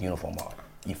uniform, take the uniform off.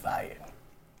 You fired.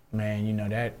 Man, you know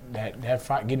that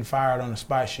getting fired on the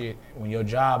spot shit. When your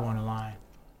job on the line,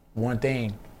 one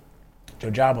thing,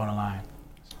 your job on the line,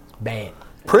 bad.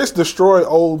 Prince destroyed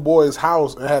old boy's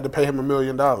house and had to pay him $1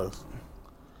 million.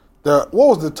 What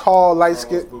was the tall, light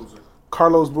skin?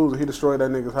 Carlos Boozer. He destroyed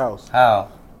that nigga's house.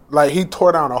 How? Like he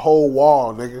tore down a whole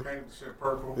wall, nigga. Painted the shit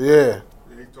purple. Yeah.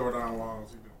 He tore down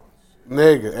walls.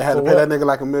 Nigga, it had to pay that nigga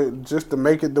like $1 million just to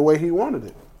make it the way he wanted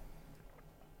it.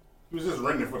 He was just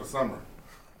renting it for the summer.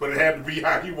 But it had to be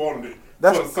how he wanted it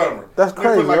That's- for the summer. that's They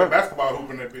crazy, put like right? a basketball hoop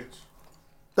in that bitch.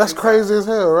 That's crazy as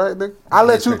hell, right, nigga? I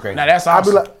let you. crazy. Now that's I be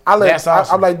awesome. like, That's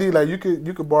awesome. I'm like D, like you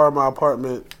could borrow my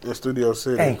apartment in Studio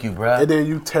City. Thank you, bro. And then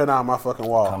you tear down my fucking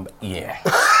wall. Yeah.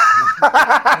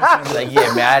 Like,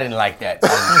 yeah, man, I didn't like that.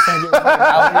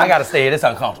 I gotta stay here. It's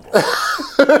uncomfortable.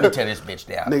 Let me tear this bitch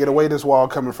down. Nigga, the way this wall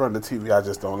come in front of the TV, I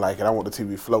just don't like it. I want the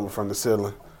TV floating from the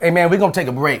ceiling. Hey, man, we're gonna take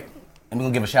a break and we're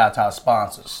gonna give a shout out to our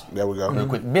sponsors. There we go. Real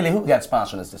quick. Billy, who got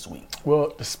sponsoring us this week?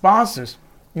 Well, the sponsors,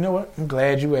 you know what? I'm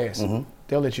glad you asked.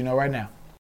 They'll let you know right now.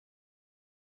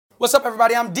 What's up,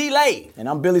 everybody? I'm D-Lay. And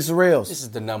I'm Billy Sorrells. This is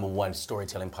the #1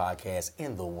 storytelling podcast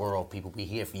in the world, people. We're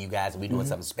here for you guys, and we're doing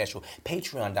something special.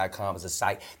 Patreon.com is a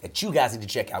site that you guys need to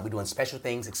check out. We're doing special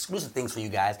things, exclusive things for you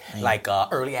guys, like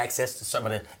early access to some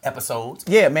of the episodes.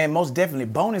 Yeah, man, most definitely.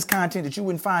 Bonus content that you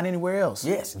wouldn't find anywhere else.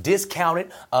 Yes,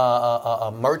 discounted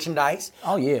merchandise.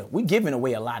 Oh, yeah. We giving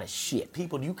away a lot of shit.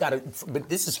 People, you gotta, but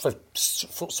this is for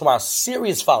so our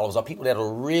serious followers, our people that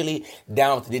are really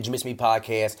down with the Did You Miss Me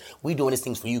podcast. We doing these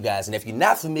things for you guys. And if you're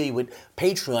not familiar with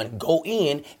Patreon, go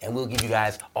in and we'll give you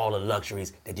guys all the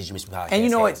luxuries that Did You Miss Me podcast And you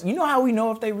know has. what? You know how we know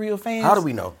if they real fans? How do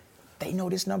we know? They know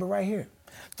this number right here.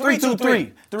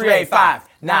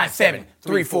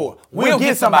 323-385-9734. We'll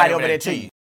get somebody over there to you.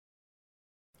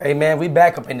 Hey, man, we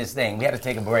back up in this thing. We had to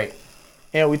take a break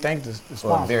Yeah, we thank the for a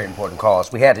sponsor. very important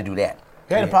cause. We had to do that.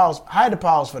 I had to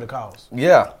pause for the cause.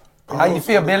 Yeah. How you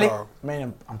feel, Billy?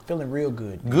 Man, I'm feeling real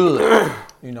good. Good.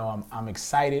 You know, I'm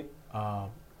excited.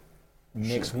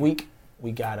 Next week,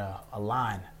 we got a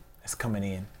line that's coming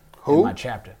in my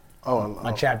chapter.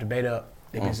 My chapter beta,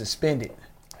 they've been suspended.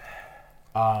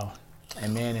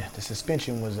 And man, the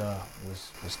suspension was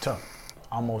tough.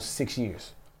 Almost 6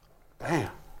 years. Damn.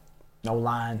 No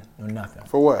line, no nothing.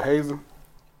 For what, hazing?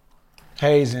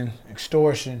 Hazing,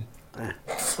 extortion.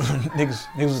 niggas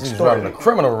was He's running a extorted.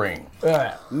 criminal ring.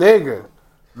 Nigga,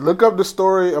 look up the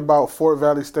story about Fort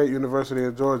Valley State University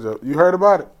in Georgia. You heard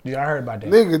about it? Yeah, I heard about that.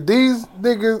 Nigga, these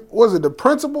niggas, was it the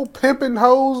principal pimping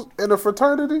hoes in a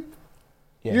fraternity?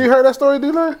 Yeah. You ain't heard that story,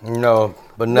 D-Line? No,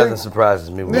 but nothing surprises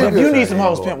me. Nigga. If you need some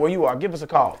hoes pimp where you are, give us a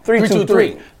call.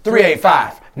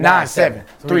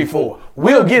 323-385-9734.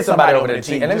 We'll get somebody over there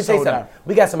to you. And let me Just say hold something. on.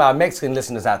 We got some of our Mexican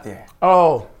listeners out there.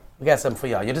 Oh, We got something for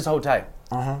y'all. You just hold tight.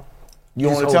 you want to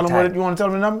hold tell them tight. you want to tell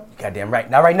them the number? Goddamn right.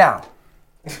 Not right now.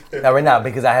 Not right now,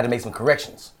 because I had to make some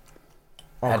corrections.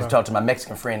 I had to talk to my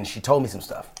Mexican friend, and she told me some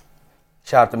stuff.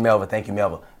 Shout out to Melva. Thank you,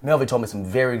 Melva. Melva told me some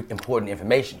very important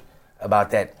information about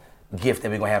that gift that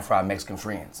we're going to have for our Mexican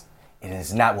friends. And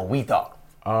it's not what we thought.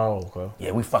 Oh, okay.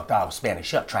 Yeah, we fucked our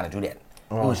Spanish up trying to do that.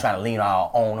 We was trying to lean on our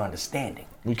own understanding.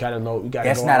 We gotta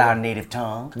That's not our native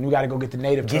tongue. We gotta go get the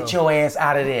native tongue. Get your ass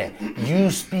out of there. You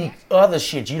speak other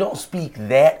shit. You don't speak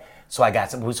that. So I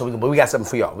got something. But we got something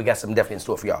for y'all. We got something definitely in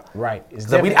store for y'all. Right. It's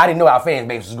So I definitely- didn't know our fan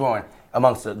base was growing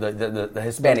amongst the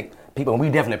Hispanic people, and we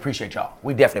definitely appreciate y'all.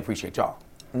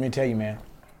 Let me tell you, man.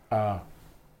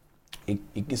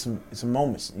 It gets some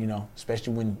moments, you know,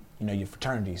 especially when you know your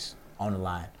fraternity's on the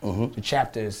line. The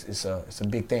chapter is a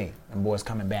big thing, and boys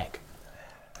coming back,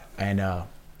 and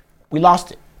we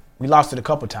lost it. We lost it a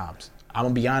couple times. I'm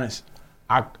gonna be honest.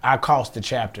 I cost the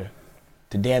chapter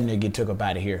to damn near get took up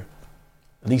out of here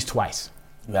at least twice.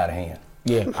 You out of hand.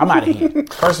 Yeah, I'm out of here.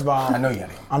 First of all, I know you out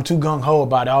of hand. I'm too gung ho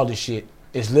about all this shit.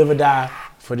 It's live or die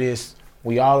for this.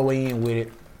 We all the way in with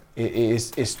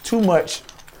it. It's too much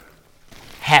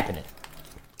happening.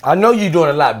 I know you doing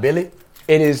a lot, Billy.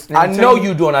 It is. I know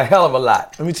you doing a hell of a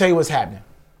lot. Let me tell you what's happening.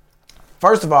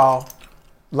 First of all,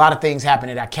 a lot of things happen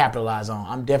that I capitalize on.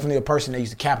 I'm definitely a person that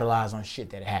used to capitalize on shit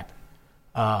that happened.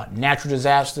 Natural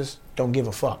disasters, don't give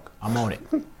a fuck. I'm on it.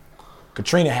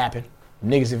 Katrina happened.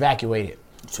 Niggas evacuated.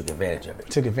 You took advantage of it.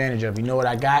 Took advantage of it. You know what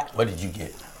I got? What did you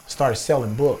get? Started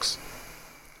selling books.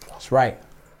 That's right.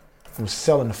 I was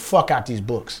selling the fuck out these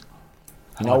books.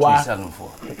 You know How much why? you selling them for?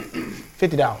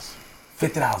 $50.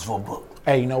 $50 for a book.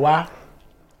 Hey, you know why?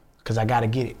 Because I got to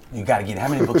get it. You got to get it. How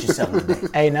many books you selling today?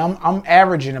 Hey, now I'm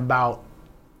averaging about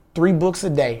 3 books a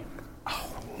day.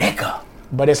 Nigga.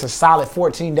 But it's a solid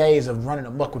 14 days of running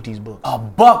amok with these books.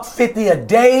 $150 a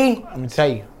day? Let me tell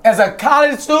you. As a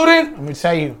college student? Let me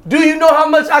tell you. Do you know how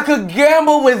much I could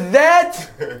gamble with that?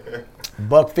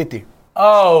 $150.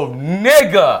 Oh,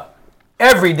 nigga.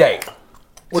 Every day.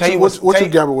 What you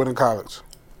gamble with in college?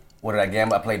 What did I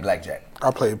gamble? I played blackjack.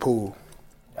 I played pool.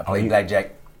 I played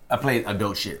blackjack. I played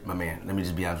adult shit, my man. Let me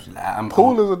just be honest with you.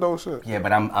 Pool is adult shit. Yeah,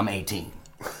 but I'm 18.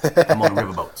 I'm on the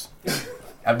riverboats.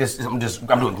 I'm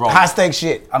doing grown. High stakes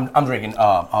shit. I'm drinking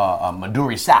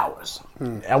Maduri sours.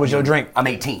 That was your drink. I'm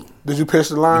 18. Did you pitch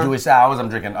the line? Maduri sours. I'm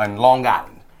drinking on Long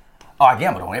Island. Oh, I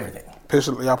gambled on everything.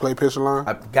 Y'all play pitch the line?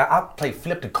 I play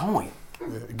flip the coin.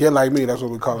 Yeah. Get like me. That's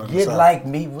what we call it. Get like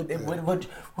me. What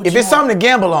If it's something to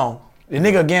gamble on, the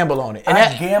nigga gamble on it. And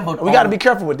I gambled. We got to be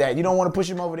careful with that. You don't want to push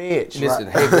him over the edge. Listen,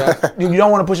 hey, bro. You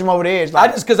don't want to push him over the edge. I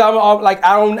just because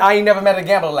I ain't never met a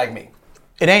gambler like me.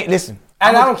 It ain't. Listen.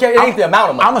 And I don't care. It ain't the amount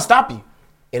of money. I'm gonna stop you.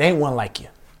 It ain't one like you,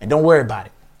 and don't worry about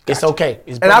it. It's okay.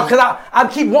 It's and because I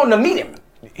keep wanting to meet him.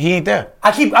 He ain't there.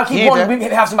 I keep wanting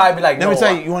to have somebody be like, let me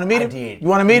tell you. You want to meet him? did. You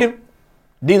want to meet him?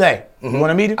 Delay. You want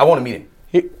to meet him? I want to meet him.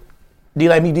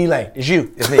 Delay me. Delay. It's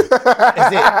you. It's me. It's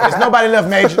it. There's nobody left,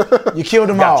 Major. You killed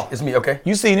them all. It's me. Okay.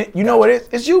 You seen it. You know what it is.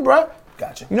 It's you, bro.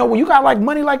 Gotcha. You know when you got like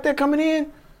money like that coming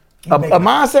in, a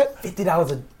mindset.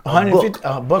 $50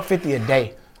 $150 a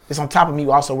day. It's on top of me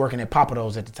also working at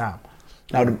Papados at the time.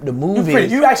 Now the move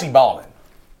is you actually balling.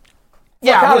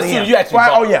 Yeah, I really am. You actually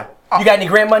balling. Oh yeah. You got any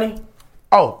grant money?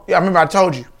 Oh yeah, I remember I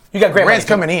told you. You got grant Grant's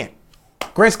money. coming in.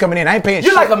 Grant's coming in. I ain't paying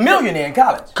You're shit. like a millionaire in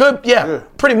college.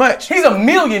 Pretty much. He's a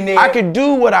millionaire. I could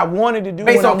do what I wanted to do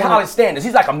based on college standards.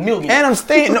 He's like a millionaire. And I'm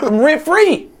staying rent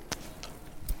free.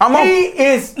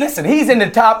 He's in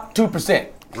the top 2%.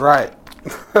 Right.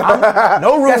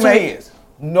 No roommate. That's what he is.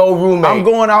 No roommate.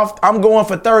 I'm going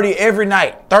for 30 every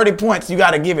night. 30 points, you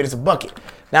got to give it. It's a bucket.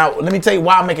 Now, let me tell you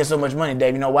why I'm making so much money,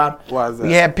 Dave. You know why? Why is that?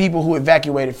 We had people who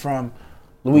evacuated from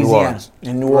Louisiana,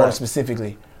 and New Orleans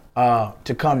specifically,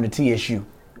 to come to TSU.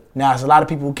 Now, there's a lot of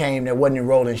people who came that wasn't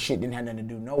enrolled in shit, didn't have nothing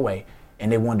to do, no way,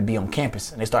 and they wanted to be on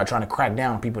campus, and they started trying to crack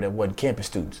down on people that wasn't campus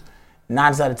students.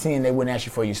 9 out of 10, they wouldn't ask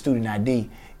you for your student ID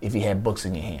if you had books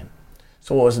in your hand.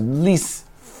 So it was at least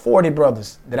 40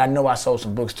 brothers that I know I sold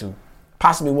some books to,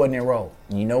 possibly wasn't enrolled.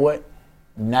 And you know what?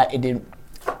 It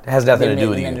has nothing to do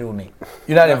with you. Me.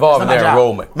 You're not involved in their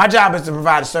enrollment. My job is to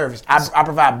provide a service. I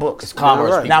provide books. It's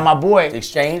commerce. Right. Now my boy,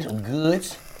 exchange of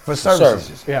goods for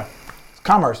services. Yeah, it's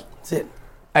commerce. That's it.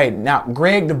 Hey, now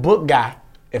Greg, the book guy,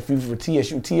 if you were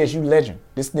TSU legend,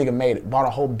 this nigga bought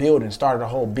a whole building, started a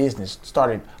whole business,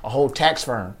 started a whole tax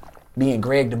firm, being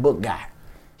Greg, the book guy.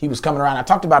 He was coming around. I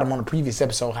talked about him on the previous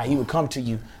episode, how he would come to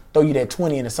you, throw you that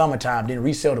 20 in the summertime, then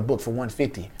resell the book for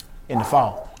 $150 in the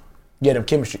fall. Get him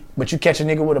chemistry. But you catch a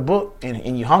nigga with a book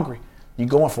and you hungry, you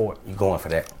going for it. You going for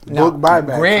that. Now, book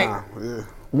buyback Greg time.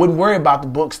 wouldn't worry about the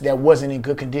books that wasn't in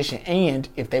good condition and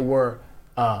if they were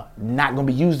not going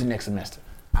to be used the next semester.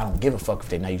 I don't give a fuck if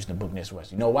they're not using the book next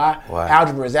semester. You know why? Why?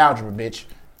 Algebra is algebra, bitch.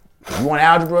 You want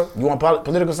algebra? You want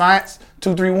political science?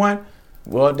 231?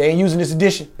 Well, they ain't using this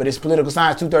edition, but it's political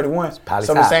science 231.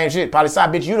 Some of the same shit. Poli-sci,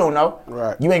 bitch, you don't know.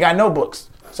 Right. You ain't got no books.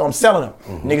 So I'm selling them.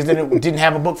 Mm-hmm. Niggas didn't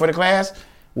have a book for the class.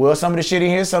 Well, some of the shit in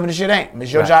here, some of the shit ain't.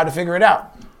 It's your job to figure it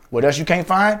out. What else you can't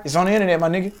find? It's on the internet, my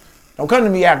nigga. Don't come to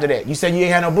me after that. You said you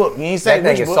ain't had no book. You ain't say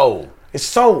that thing is book. sold. It's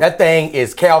sold. That thing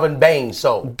is Calvin Bain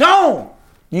sold. Gone.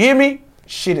 You hear me?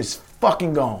 Shit is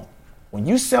fucking gone. When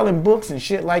you selling books and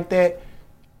shit like that,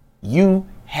 you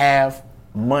have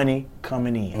money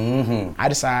coming in. Mm-hmm. I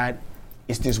decide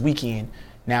it's this weekend.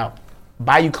 Now,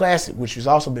 Bayou Classic, which has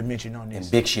also been mentioned on this.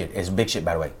 And big shit. It's big shit,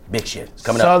 by the way. Big shit. It's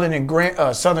coming Southern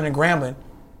up. Southern and Grambling,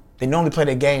 they normally play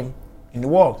their game in New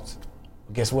Orleans.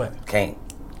 But guess what? Can't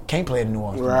play it in New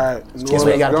Orleans. Right. Guess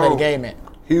where they got to play the game at?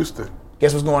 Houston.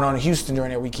 Guess what's going on in Houston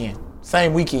during that weekend?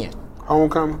 Same weekend.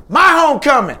 Homecoming. My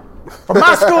homecoming from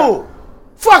my school.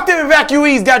 Fuck them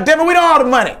evacuees, goddammit. We don't have the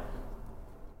money.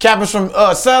 Captains from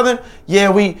Southern,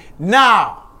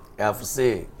 Alpha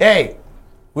Sig. Hey,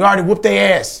 we already whooped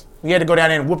their ass. We had to go down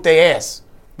there and whoop their ass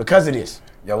because of this.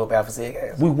 Y'all whoop Alpha Sig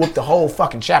ass? We whooped the whole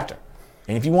fucking chapter.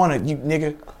 And if you want to, you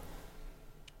nigga,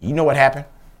 you know what happened.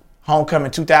 Homecoming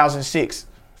 2006,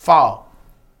 fall.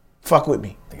 Fuck with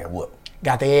me. They got whooped.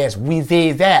 Got their ass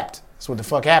zapped. That's what the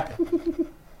fuck happened.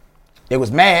 They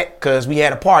was mad because we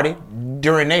had a party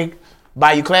during they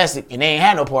Bayou Classic and they ain't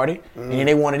had no party. And then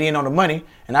they wanted in on the money.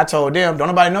 And I told them, don't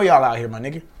nobody know y'all out here, my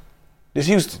nigga. This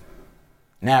Houston.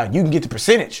 Now, you can get the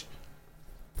percentage.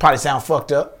 Probably sound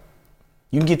fucked up.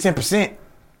 You can get 10%,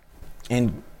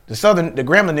 and the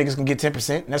Grambling niggas can get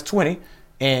 10%, and that's 20.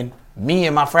 And me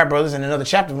and my frat brothers and another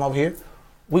chapter from over here,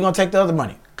 we gonna take the other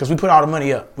money because we put all the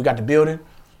money up. We got the building,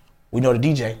 we know the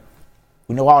DJ,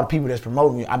 we know all the people that's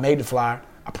promoting me. I made the flyer,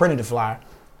 I printed the flyer,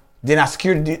 then I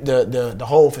secured the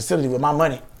whole facility with my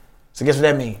money. So guess what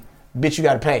that means? Bitch, you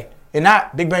gotta pay. And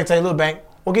not big bank take little bank,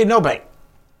 or get no bank.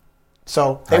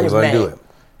 So they was mad. Do it?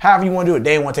 However you want to do it.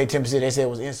 They didn't want to take 10%. They said it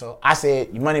was insult. I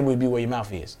said your money would be where your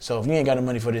mouth is. So if you ain't got no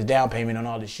money for this down payment and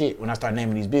all this shit, when I start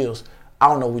naming these bills, I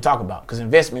don't know what we talk about. Because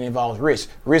investment involves risk.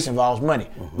 Risk involves money.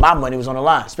 Mm-hmm. My money was on the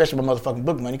line, especially my motherfucking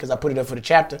book money, because I put it up for the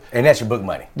chapter. And that's your book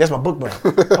money. That's my book money.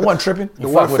 I wasn't tripping.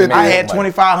 I had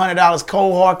 $2,500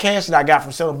 cold hard cash that I got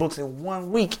from selling books in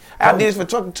 1 week. I did this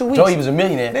for 2 weeks. Joey was a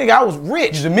millionaire. Nigga, I was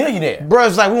rich. He was a millionaire. Bro,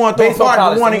 it's like we want to throw a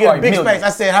party. We want to get a big space.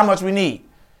 I said, how much we need?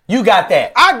 You got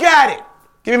that. I got it.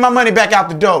 Give me my money back out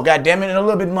the door, goddamn it, and a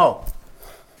little bit more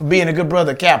for being a good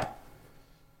brother, Cap.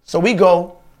 So we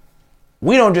go.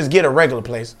 We don't just get a regular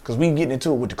place because we getting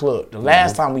into it with the club. The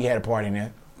last time we had a party in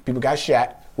there, people got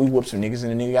shot. We whooped some niggas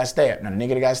and the nigga got stabbed. Now the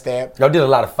nigga that got stabbed. Y'all did a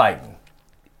lot of fighting.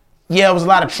 Yeah, it was a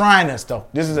lot of trying us though.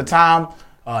 This is a time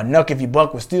Nuck If You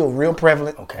Buck was still real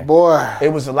prevalent. Okay. Boy. It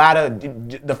was a lot of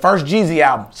the first Jeezy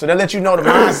album. So that let you know the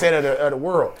mindset of the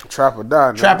world. Trap or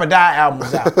Die. Trap or Die album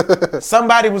was out.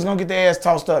 Somebody was going to get their ass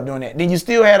tossed up doing that. Then you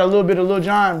still had a little bit of Lil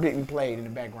Jon being played in the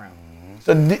background.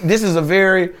 So this is a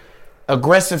very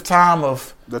aggressive time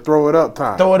of... The throw it up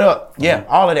time. Throw it up. Yeah,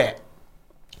 all of that.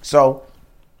 So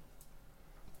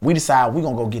we decide we're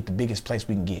going to go get the biggest place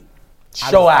we can get.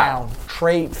 Show out.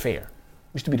 Trade Fair.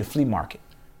 Used to be the flea market.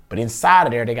 But inside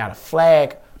of there, they got a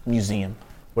flag museum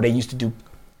where they used to do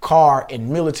car and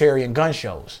military and gun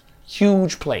shows.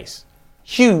 Huge place.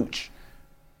 Huge.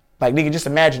 Like, nigga, just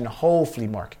imagine the whole flea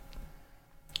market.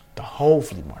 The whole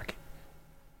flea market.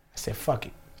 I said, fuck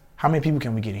it. How many people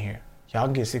can we get in here? Y'all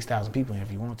can get 6,000 people in here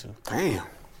if you want to. Damn.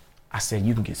 I said,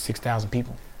 you can get 6,000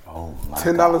 people. Oh, my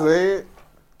 $10 God. a head?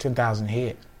 10,000 a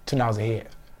head. $10 a head.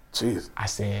 Jeez. I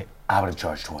said, I would have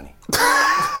charged 20.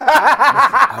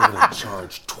 I would have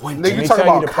charged 20. Nigga, you talking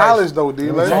about college though, D.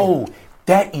 No,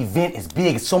 that event is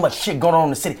big. It's so much shit going on in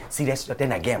the city. See, they're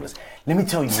not gamblers. Let me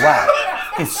tell you why.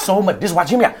 It's so much. This is why,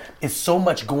 hear me out. It's so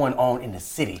much going on in the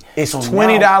city. It's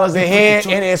 $20 a head,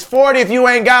 and it's $40 if you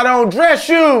ain't got on dress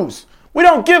shoes. We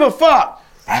don't give a fuck.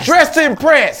 Dress to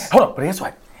impress. Hold on, but guess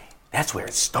what? That's where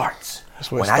it starts.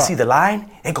 When I see the line,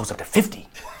 it goes up to 50.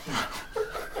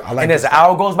 And as an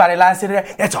hour goes by, that line sitting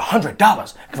there, that's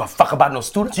 $100. Give a fuck about no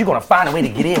students. You're gonna find a way to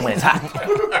get in when it's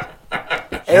hot.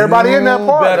 Everybody in that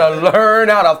party. You better learn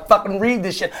how to fucking read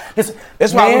this shit. Listen,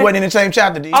 that's why we wasn't in the same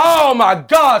chapter, D. Oh my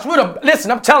gosh, listen,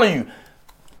 I'm telling you,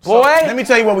 boy. So, let me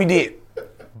tell you what we did.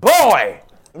 Boy,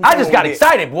 I just got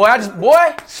excited,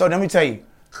 boy. So let me tell you,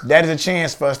 that is a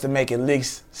chance for us to make at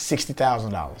least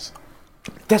 $60,000.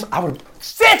 I would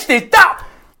 60,000,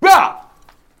 bro.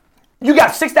 You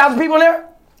got 6,000 people there.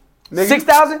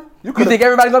 6,000? You think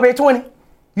everybody's gonna pay 20?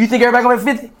 You think everybody gonna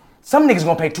pay 50? Some niggas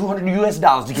gonna pay $200 US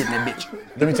to get in that bitch.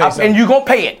 Let me tell you something. And you gonna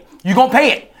pay it. You gonna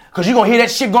pay it. Cause you gonna hear that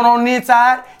shit going on the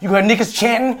inside. You gonna hear niggas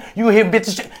chanting. You gonna hear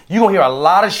bitches. You gonna hear a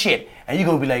lot of shit. And you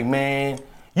gonna be like, man,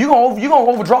 you gonna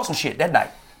overdraw some shit that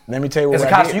night. Let me tell you what I did.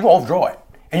 As a costume, you gonna overdraw it.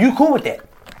 And you cool with that.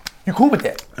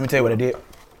 Let me tell you what I did.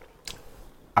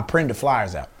 I printed the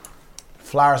flyers out.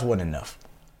 Flyers wasn't enough.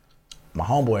 My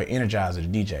homeboy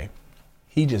Energizer, the DJ,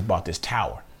 he just bought this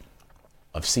tower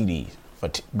of CDs for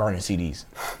burning CDs.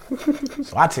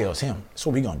 So I tells him, that's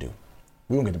what we gonna do.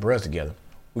 We gonna get the bros together.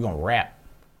 We gonna rap.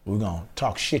 We gonna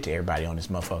talk shit to everybody on this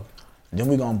motherfucker. Then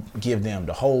we gonna give them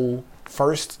the whole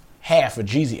first half of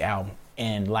Jeezy album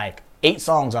and like 8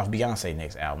 songs off Beyonce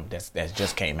next album that's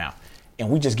just came out. And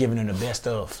we just giving them the best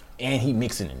of, and he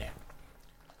mixing in there.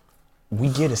 We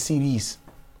get the CDs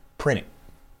printed.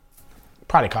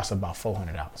 Probably cost about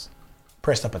 $400.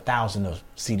 Pressed up 1,000 of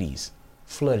CDs.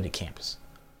 Flooded the campus.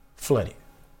 Flooded.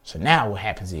 So now what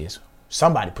happens is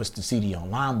somebody puts the CD on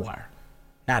LimeWire.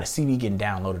 Now the CD getting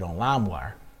downloaded on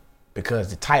LimeWire because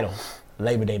the title,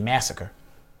 Labor Day Massacre,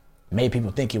 made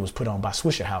people think it was put on by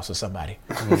Swisher House or somebody.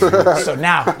 So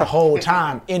now the whole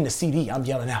time in the CD, I'm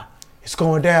yelling out, it's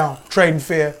going down, Trading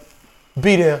Fair,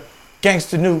 be there,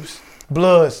 Gangsta Noobs,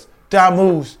 Bloods,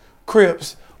 Damoos,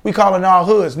 Crips. We calling all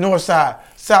hoods, North Side,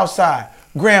 South Side,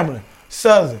 Grambling,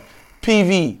 Southern,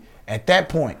 PV. At that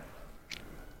point,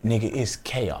 nigga, it's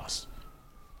chaos.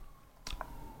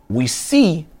 We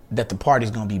see that the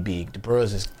party's gonna be big. The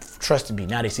bros is trusting me.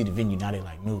 Now they see the venue. Now they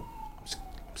like, no,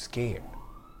 I'm scared.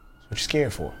 What you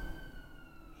scared for?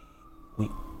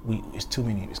 It's too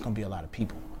many. It's gonna be a lot of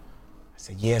people. I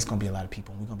said, yeah, it's gonna be a lot of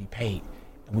people. We're gonna be paid.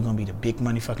 and we're gonna be the big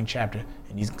money fucking chapter,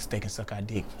 and they can suck our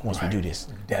dick once we do this.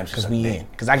 Damn, Because we in.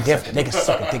 Because I definitely, they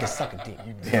can suck a dick.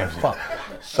 Damn, fuck.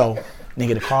 So,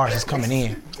 nigga, the cars is coming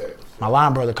in. My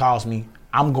line brother calls me.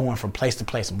 I'm going from place to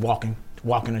place. I'm walking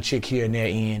a chick here and there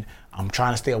in. I'm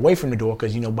trying to stay away from the door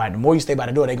because, the more you stay by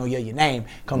the door, they're going to yell your name,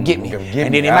 come get me.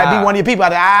 And then it might be one of your people.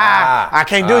 I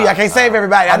can't do you. I can't save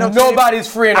everybody. I know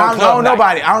nobody's free on club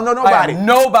night. I don't know nobody.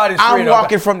 Nobody's free. I'm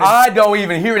walking from the... I don't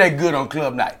even hear that good on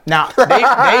club night. Now,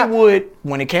 they would,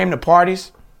 when it came to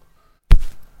parties,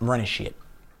 running shit.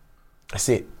 That's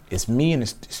it. It's me and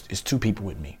it's two people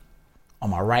with me. On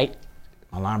my right,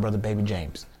 my line brother, Baby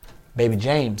James. Baby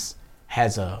James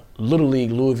has a Little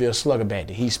League Louisville Slugger bat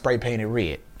that he spray painted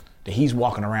red, that he's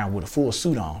walking around with a full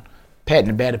suit on, patting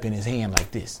the bat up in his hand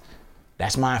like this.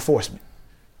 That's my enforcement.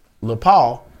 Lil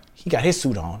Paul, he got his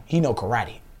suit on. He know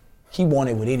karate. He want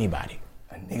it with anybody.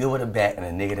 A nigga with a bat and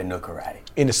a nigga that know karate.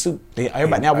 In the suit.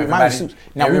 Everybody, now we mind the suits.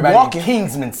 Now we everybody walking.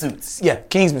 Kingsman suits. Yeah,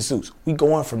 Kingsman suits. We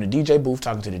going from the DJ booth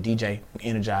talking to the DJ,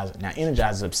 Energizer. Now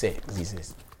Energizer's upset because he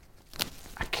says,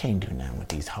 I can't do nothing with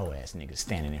these hoe ass niggas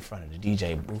standing in front of the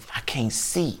DJ booth. I can't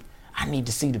see. I need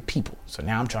to see the people. So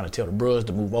now I'm trying to tell the bros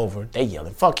to move over. They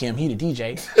yelling, fuck him, he the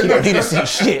DJ. He don't need to see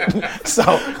shit. So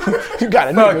you got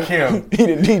a nigga. Fuck him. He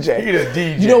the DJ. He the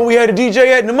DJ. You know where we had the DJ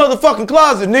at? In the motherfucking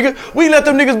closet, nigga. We let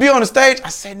them niggas be on the stage. I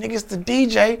said, nigga, it's the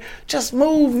DJ. Just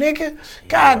move, nigga.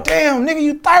 God damn, nigga,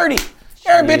 you 30.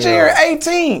 Every bitch in here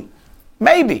 18.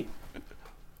 Maybe.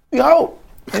 We hope.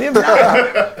 And if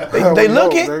not, they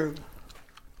looking.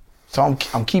 So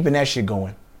I'm keeping that shit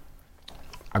going.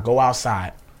 I go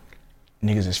outside.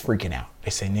 Niggas is freaking out.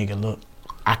 They say, nigga, look,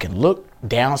 I can look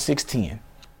down 610,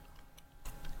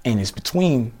 and it's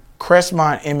between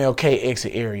Crestmont, MLK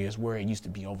exit areas where it used to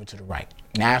be over to the right.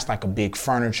 Now it's like a big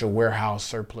furniture warehouse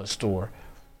surplus store,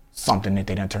 something that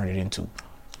they done turned it into.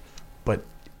 But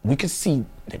we could see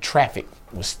the traffic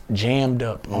was jammed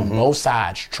up on both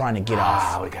sides trying to get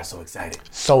off. We got so excited.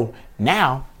 So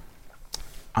now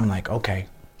I'm like, okay,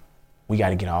 we got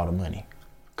to get all the money.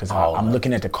 Because I'm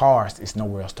looking at the cars, it's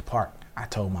nowhere else to park. I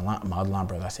told my other line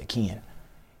brother, I said, Ken,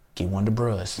 get one of the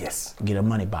bros. Yes. Get a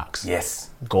money box. Yes.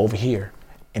 Go over here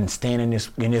and stand in this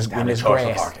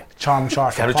grass. Charge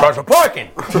for parking.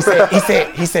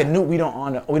 He said, Newt, we don't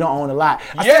own the lot.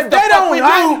 I Yes, said, they don't.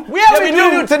 We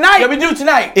do tonight. Yeah, we do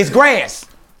tonight. It's grass.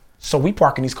 So we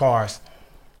parking these cars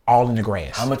all in the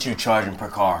grass. How much you charging per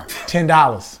car?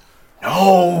 $10.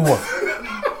 No.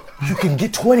 You can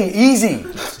get 20 easy.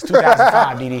 It's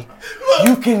 2005, DD.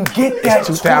 You can get that.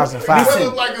 It's 2005. It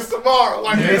look like it's tomorrow,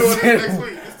 like you're doing it next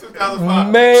week. It's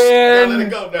 2005. Man. You gotta let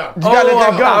it go now. You gotta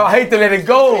let that go. I hate to let it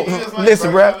go. Listen,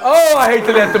 bro. Oh, I hate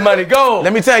to let the money go.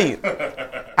 Let me tell you,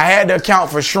 I had to account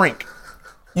for shrink.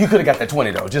 You could have got that 20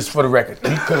 though, just for the record.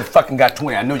 You could have fucking got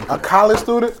 20. I know you A could. college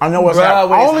student? I know what's Bruh,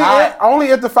 happening. when it's hot. Only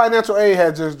if the financial aid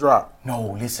had just dropped.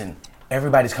 No, listen.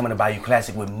 Everybody's coming to buy you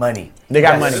classic with money. They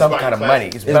got You money. Some kind of money.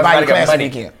 It's buy you classic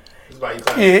weekend.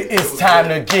 It's time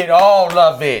to get all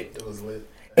of it. It was lit.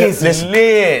 It's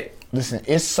lit. Listen,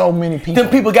 it's so many people.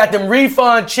 Them people got them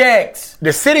refund checks.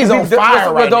 The city's on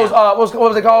fire right now. What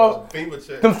was it called? FEMA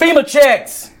check. Them FEMA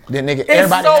checks. That nigga, It's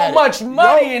everybody so had it. much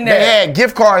money in there. They had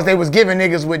gift cards they was giving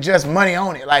niggas with just money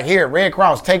on it. Like, here, Red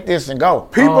Cross, take this and go.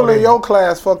 People in your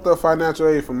class fucked up financial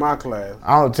aid from my class.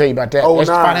 I don't tell you about that. Oh, That's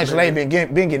nah, financial nigga.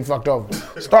 aid been getting fucked over.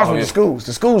 Starts with the schools.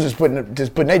 The schools just putting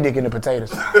their dick in the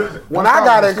potatoes. When I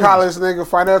got in college, nigga,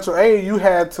 financial aid, you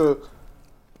had to,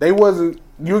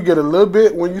 you get a little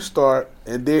bit when you start,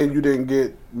 and then you didn't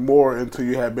get more until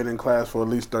you had been in class for at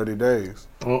least 30 days.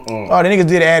 Oh, the niggas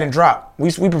did add and drop.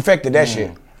 We perfected that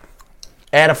shit.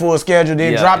 Add a full schedule,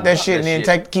 then drop that shit, and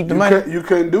then keep the money. You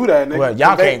couldn't do that, nigga. Well,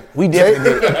 y'all can't. We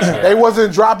definitely did. They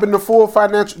wasn't dropping the full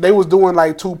financial. They was doing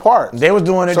like 2 parts. They was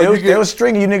doing it. So They was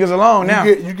stringing you niggas along now.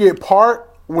 You get part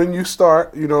when you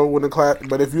start, when the class.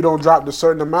 But if you don't drop the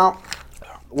certain amount,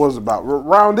 what was it about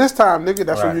around this time, nigga?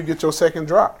 That's when you get your second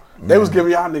drop. They was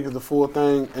giving y'all niggas the full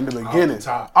thing in the beginning.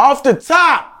 Off the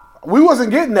top. We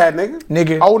wasn't getting that, nigga.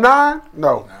 09?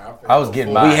 No. I was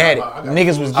getting mine. We had it.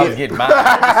 Niggas was I was getting getting mine.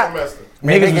 Semester.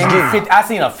 Niggas was getting. I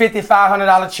seen a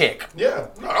 $5,500 check. Yeah.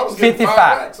 No, I was getting 55.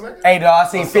 5 racks, nigga. Hey, dog, I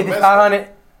seen A semester. 5,500.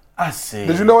 I see.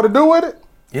 Did you know what to do with it?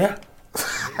 Yeah.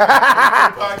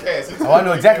 Podcast. Oh, I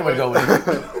know exactly where to go with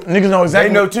it. Niggas know exactly.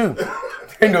 They know too.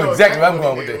 They know exactly where I'm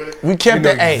going with it. We kept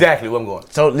They know that. exactly where I'm going.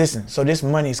 So listen. So this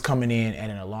money's coming in at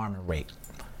an alarming rate.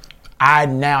 I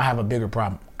now have a bigger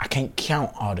problem. I can't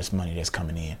count all this money that's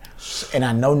coming in, and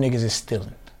I know niggas is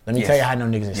stealing. Let me tell you how I know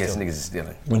niggas is Yes, stealing. niggas is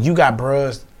stealing. When you got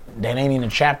bros that ain't in the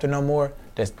chapter no more,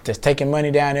 that's taking money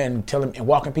down there and telling and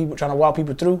walking people, trying to walk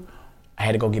people through, I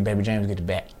had to go get Baby James to get the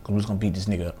bat because we was going to beat this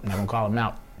nigga up. I'm not going to call him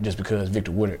out just because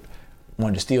Victor Woodard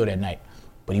wanted to steal that night,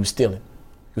 but he was stealing.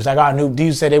 He was like, I knew,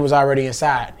 dude said they was already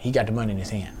inside. He got the money in his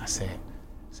hand. I said,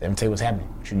 let me tell you what's happening.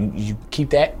 You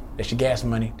keep that. That's your gas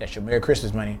money. That's your Merry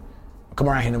Christmas money. Come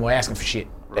around here no more asking for shit.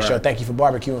 That's your thank you for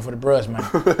barbecuing for the bruhs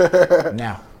money.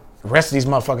 Now, the rest of these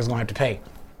motherfuckers going to have to pay.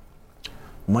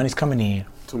 Money's coming in.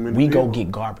 We go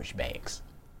get garbage bags.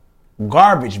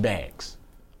 Garbage bags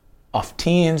of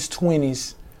 10s,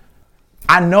 20s.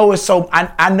 I know it's so,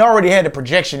 I know I already had the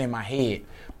projection in my head,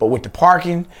 but with the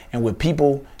parking and with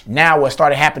people, now what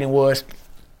started happening was,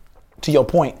 to your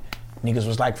point, niggas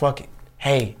was like, fuck it.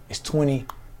 Hey, it's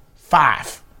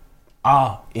 25.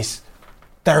 It's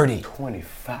 30.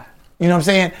 25. You know what I'm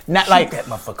saying? Not Keep like that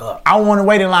motherfucker up. I want to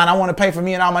wait in line. I want to pay for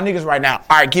me and all my niggas right now.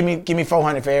 All right, give me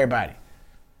 400 for everybody.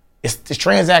 It's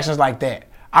transactions like that.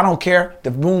 I don't care.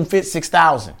 The room fits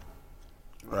 6,000.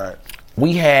 Right.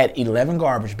 We had 11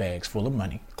 garbage bags full of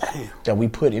money. Damn. That we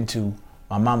put into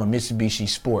my mama Mitsubishi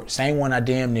Sport. Same one I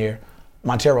damn near,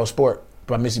 Montero Sport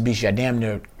by Mitsubishi, I damn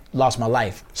near lost my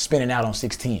life spinning out on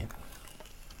 610.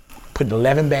 Put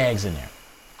 11 bags in there.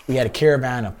 We had a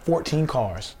caravan of 14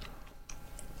 cars.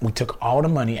 We took all the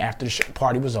money after the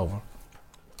party was over.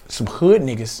 Some hood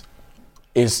niggas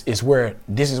is where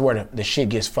the shit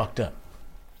gets fucked up.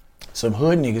 Some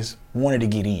hood niggas wanted to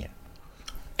get in.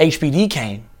 HPD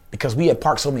came because we had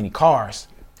parked so many cars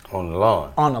On the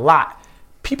lawn. on the lot.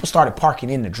 People started parking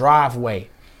in the driveway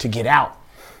to get out.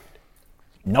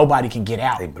 Nobody can get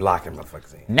out. They blocking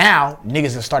motherfuckers in. Now,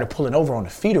 niggas have started pulling over on the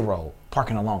feeder road,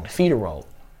 parking along the feeder road.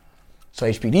 So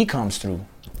HPD comes through,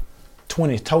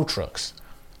 20 tow trucks.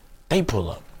 They pull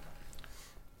up.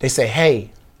 They say,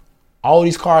 hey, all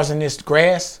these cars in this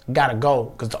grass gotta go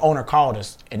because the owner called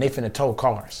us and they finna tow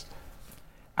cars.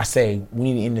 I say, we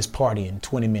need to end this party in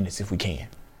 20 minutes if we can.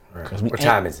 Right. What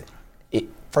time is it?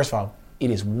 First of all, it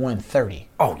is 1:30.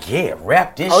 Oh, yeah.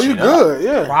 Wrap this Oh, shit you good,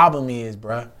 yeah. Problem is,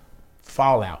 bruh,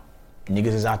 fallout. Niggas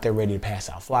is out there ready to pass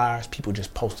out flyers. People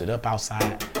just posted up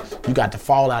outside. You got the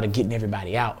fallout of getting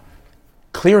everybody out.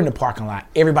 Clearing the parking lot,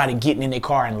 everybody getting in their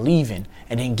car and leaving,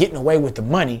 and then getting away with the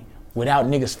money without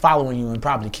niggas following you and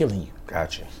probably killing you.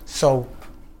 Gotcha. So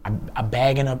I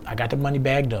bagging up, I got the money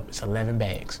bagged up. It's 11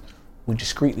 bags. We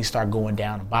discreetly start going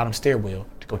down the bottom stairwell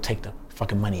to go take the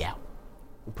fucking money out.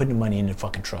 We're putting the money in the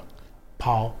fucking truck.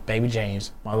 Paul, Baby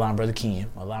James, my line brother Ken,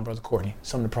 my line brother Courtney,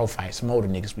 some of the pro fights, some older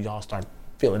niggas, we all start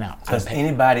filling out. Does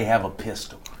anybody have a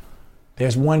pistol?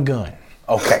 There's one gun.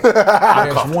 Okay.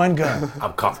 There's one gun.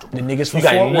 I'm comfortable. The niggas from You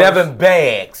got Fort 11 Worth.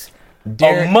 bags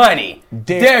of money.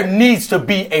 There needs to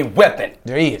be a weapon.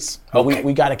 There is. But Okay.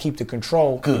 we got to keep the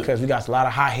control Good. because we got a lot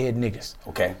of hot-head niggas.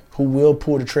 Okay. Who will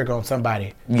pull the trigger on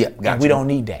somebody. Yeah, And gotcha. we don't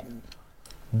need that.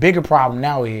 Bigger problem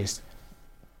now is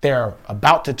they're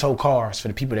about to tow cars for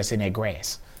the people that's in that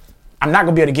grass. I'm not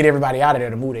going to be able to get everybody out of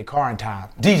there to move their car in time.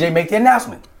 DJ, make the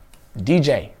announcement.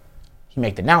 DJ, he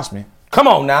make the announcement. Come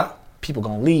on now. People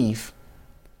going to leave.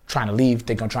 Trying to leave.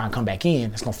 They're going to try and come back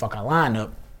in. It's going to fuck our line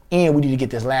up. And we need to get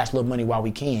this last little money while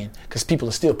we can. Because people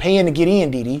are still paying to get in,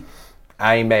 DD.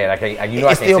 I ain't mad. I can't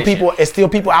It's say still shit. It's still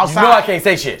people outside. You know I can't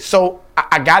say shit. So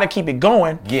I got to keep it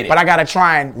going. Get it. But I got to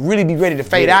try and really be ready to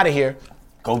fade Get it. out of here.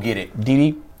 Go get it.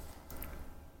 DD,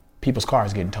 people's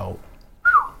cars getting towed.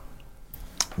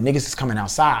 Niggas is coming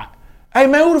outside. Hey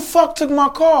man, who the fuck took my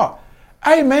car?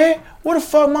 Hey man, where the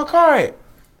fuck my car at?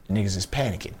 Niggas is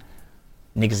panicking.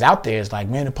 Niggas out there is like,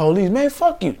 man, the police, man,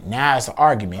 fuck you. Now it's an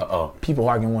argument. People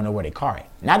arguing, want to know where their car at.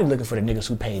 Now they looking for the niggas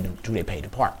who they paid to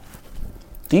park.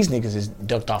 These niggas is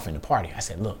ducked off in the party. I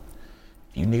said, look,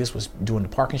 if you niggas was doing the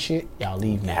parking shit, y'all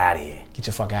leave now. Get outta here. Get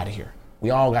your fuck out of here.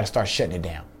 We all got to start shutting it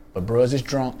down. But bros is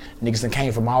drunk. Niggas that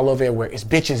came from all over everywhere. It's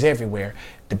bitches everywhere.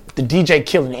 The DJ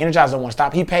killing. The Energizer don't want to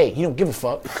stop. He paid. He don't give a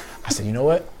fuck. I said, you know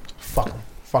what? Fuck them.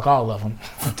 Fuck all of them.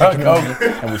 I'm taking the money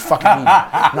and we fucking leaving.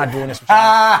 I'm not doing this with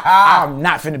y'all. I'm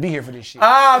not finna be here for this shit.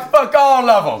 Fuck all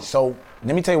of them. So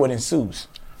let me tell you what ensues.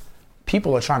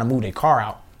 People are trying to move their car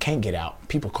out. Can't get out.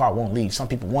 People's car won't leave. Some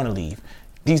people want to leave.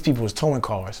 These people is towing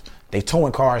cars. They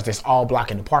towing cars that's all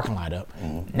blocking the parking lot up.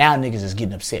 Now niggas is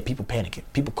getting upset. People panicking.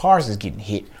 People cars is getting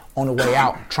hit on the way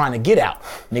out, trying to get out.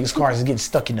 Niggas cars is getting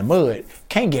stuck in the mud.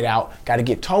 Can't get out. Got to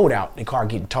get towed out. Their car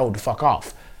getting towed to fuck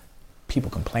off. People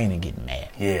complaining, getting mad.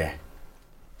 Yeah.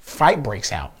 Fight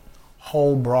breaks out.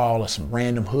 Whole brawl of some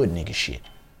random hood nigga shit.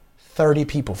 30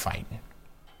 people fighting.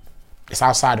 It's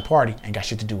outside the party. Ain't got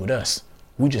shit to do with us.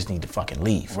 We just need to fucking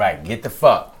leave. Right. Get the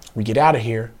fuck. We get out of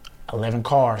here. 11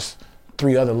 cars.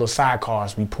 3 other little side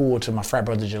cars. We pull to my frat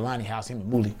brother Jelani house. Him and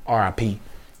Mooley, R.I.P.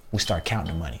 We start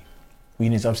counting the money. We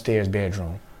in his upstairs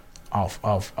bedroom. Off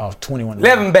 21.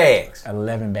 11 bags.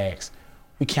 11 bags.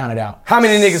 We counted out. How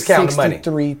many niggas counted the money?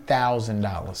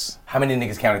 $63,000. How many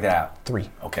niggas counted that out? 3.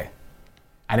 Okay.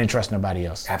 I didn't trust nobody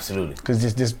else. Absolutely.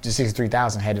 Because this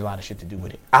 63,000 had a lot of shit to do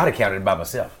with it. I'd have counted it by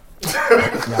myself.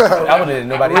 I would have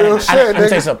nobody. Real else. shit, Let me tell you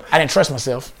nigga. something. I didn't trust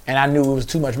myself, and I knew it was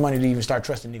too much money to even start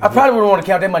trusting niggas. I probably would want to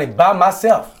count that money by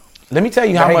myself. Let me tell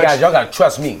you Now, how hey much. guys, y'all gotta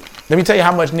trust me. Let me tell you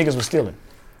how much niggas was stealing.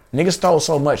 Niggas stole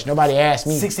so much. Nobody asked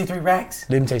me. 63 racks.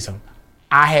 Let me tell you something.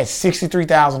 I had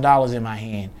 $63,000 in my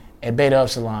hand at Beta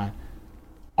Upsilon.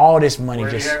 All this money Where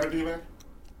just you have it, D-Lane?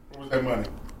 Where was that money?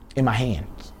 in my hand.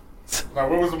 Now,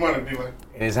 where was the money, D-Lane?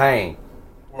 In his hand.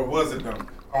 Where was it, though?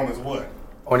 On his what?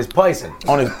 On his placing.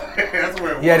 On his, That's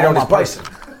where it was. He had it on my his placing.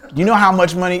 you know how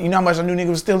much money? You know how much I knew niggas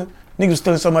was stealing? Niggas was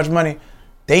stealing so much money.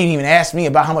 They didn't even ask me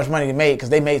about how much money they made because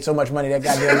they made so much money that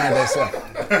goddamn night themselves.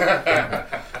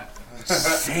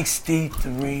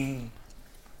 63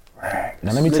 racks.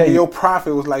 Now let me Nigga, tell you. your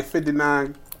profit was like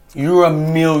 59. You're a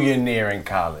millionaire in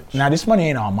college. Now this money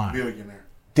ain't all mine. Billionaire.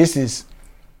 This is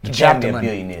the You can't chapter be a money.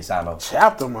 billionaire, Simo.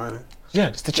 Chapter money. Yeah,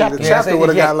 it's the The chapter. Yeah, chapter so would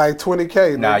have you got can't- like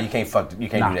 20K. Nah, nigga. you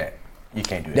can't do that. You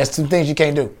can't do that. That's two things you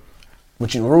can't do.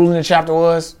 What your rule in the chapter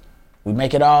was, we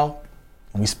make it all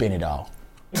and we spend it all.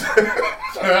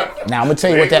 Now I'm gonna tell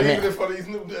you what that meant. For these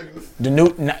new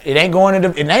niggas. It ain't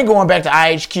going back to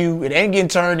IHQ. It ain't getting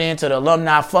turned into the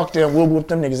alumni. Fuck them. We'll whoop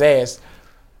them niggas ass.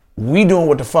 We doing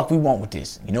what the fuck we want with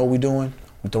this. You know what we doing?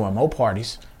 We throwing more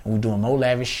parties and we doing more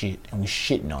lavish shit and we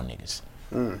shitting on niggas.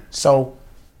 So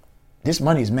this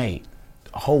money is made.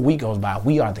 A whole week goes by.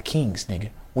 We are the kings, nigga.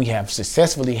 We have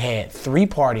successfully had 3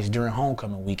 parties during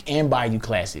homecoming week and Bayou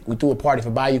Classic. We threw a party for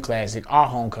Bayou Classic, our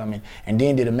homecoming, and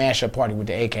then did a mashup party with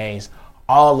the AKs.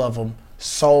 All of them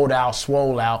sold out,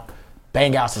 swole out,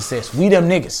 bang out success. We them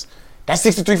niggas. That's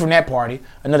 63 from that party,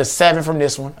 another 7 from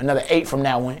this one, another 8 from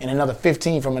that one, and another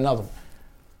 15 from another one.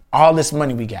 All this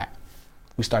money we got,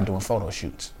 we started doing photo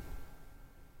shoots.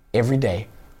 Every day,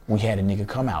 we had a nigga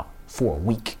come out for a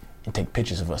week and take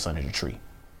pictures of us under the tree.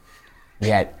 We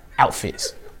had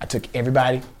outfits. I took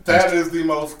everybody. That is the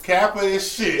most Kappa-ish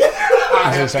shit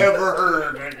I have something. ever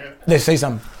heard, nigga. Let's say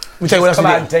something. Let me tell you what else Come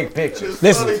we out did. and take pictures.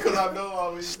 Listen. Funny 'cause I know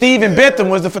all these. Steven Bentham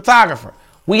was the photographer.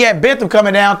 We had Bentham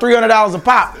coming down, $300 a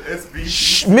pop.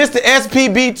 Mr.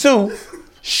 SPB2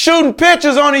 shooting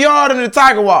pictures on the yard of the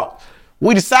Tiger Walk.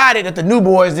 We decided that the new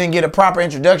boys didn't get a proper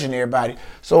introduction to everybody.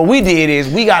 So what we did is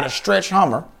we got a stretch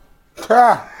Hummer,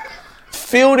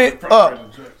 filled it up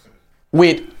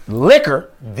with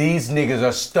liquor. These niggas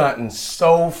are stunting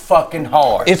so fucking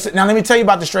hard. Now let me tell you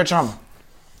about the stretch Hummer.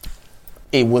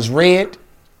 It was red,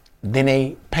 then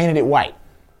they painted it white.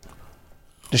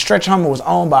 The stretch Hummer was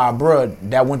owned by a bruh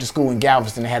that went to school in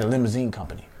Galveston and had a limousine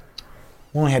company.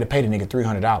 We only had to pay the nigga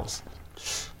 $300.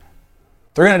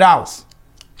 $300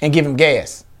 and give him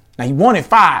gas. Now he wanted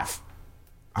 5.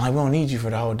 I'm like, we don't need you for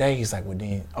the whole day. He's like, well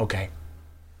then, okay.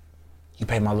 You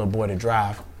pay my little boy to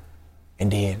drive, and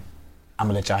then I'm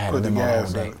gonna let y'all have Put the the limo the whole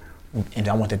gas day. in And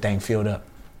I want that thing filled up.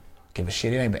 Give a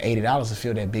shit, it ain't but $80 to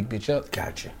fill that big bitch up.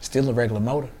 Gotcha. Still a regular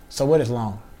motor. So what is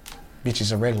long? Bitch,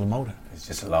 it's a regular motor. It's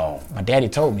just long. My daddy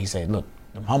told me, he said, look,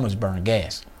 them Hummers burn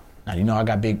gas. Now, you know I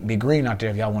got big green out there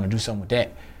if y'all want to do something with that.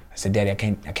 I said, Daddy, I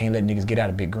can't let niggas get out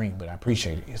of big green, but I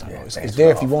appreciate it. He's like, Yeah, oh, it's thanks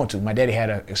there for if you want to. My daddy had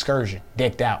an excursion,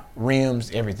 decked out, rims,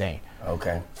 everything.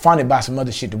 Okay. Funded by some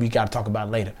other shit that we got to talk about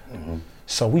later.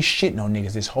 So we shitting on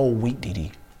niggas this whole week,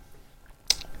 DD.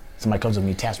 Somebody comes up to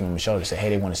me, taps me on the shoulder, say, hey,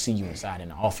 they want to see you inside in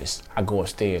the office. I go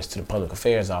upstairs to the public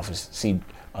affairs office, see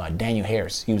Daniel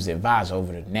Harris. He was the advisor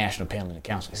over the National Panel of the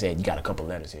Council. He said, you got a couple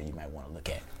letters here you might want to look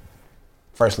at.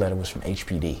 First letter was from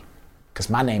HPD, because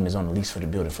my name is on the lease for the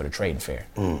building for the trading fair.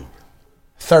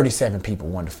 37 people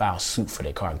wanted to file suit for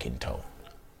their car getting towed.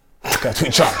 Because we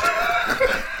charged.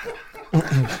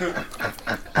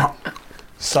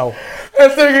 So,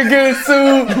 That nigga getting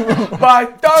sued by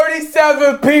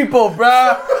 37 people,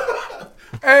 bruh.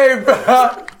 Hey,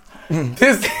 bruh.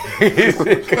 This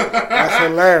That's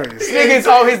hilarious. nigga's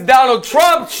on his Donald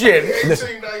Trump shit.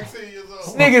 19 years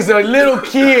old. Nigga's a little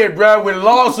kid, bruh, with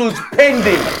lawsuits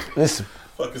pending. listen.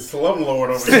 Fucking slumlord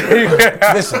over here.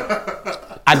 Listen,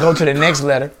 I go to the next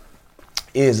letter.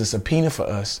 It is a subpoena for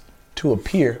us to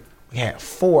appear. We had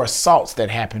 4 assaults that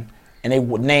happened, and they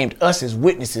named us as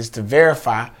witnesses to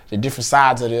verify the different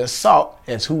sides of the assault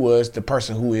as who was the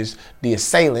person who is the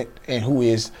assailant and who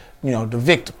is, the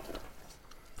victim.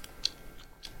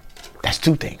 That's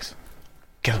 2 things.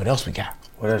 Guess what else we got?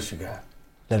 What else you got?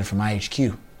 Letter from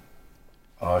IHQ.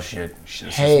 Oh, shit. Shit,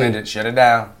 Hey. suspend it. Shut it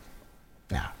down.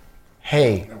 Now,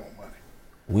 hey,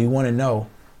 we want to know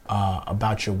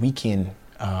about your weekend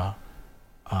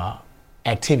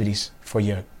activities for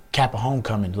your Kappa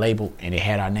homecoming label, and it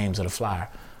had our names on the flyer.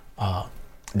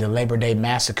 the Labor Day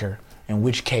massacre, in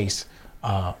which case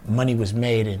money was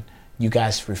made and you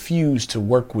guys refused to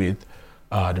work with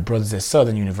the brothers at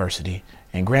Southern University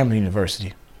and Grambling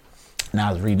University. And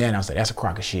I was reading that and I was like, that's a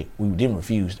crock of shit. We didn't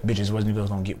refuse. The bitches wasn't even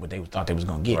gonna get what they thought they was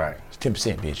gonna get. Right. It's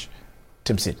 10%, bitch.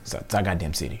 10%. It's our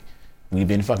goddamn city. We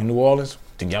been in fucking New Orleans.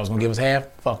 Think y'all was gonna give us half?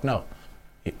 Fuck no.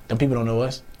 Them people don't know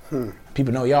us.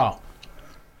 People know y'all.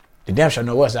 They damn sure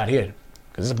know us out here.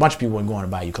 Because there's a bunch of people going to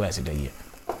Bayou Classic that year.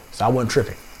 So I wasn't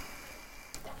tripping.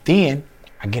 Then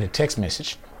I get a text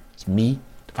message. It's me,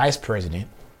 the vice president,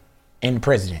 and the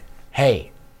president.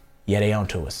 Hey, yeah, they on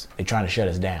to us. They trying to shut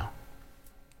us down.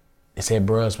 They said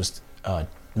Bruhs was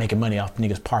making money off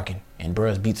niggas parking, and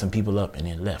Bruhs beat some people up and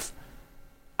then left.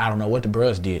 I don't know what the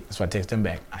Bruhs did. That's why I texted them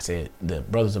back. I said, the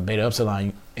brothers of Beta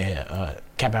Upsilon,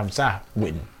 Kappa Alpha Psi,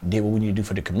 did what we need to do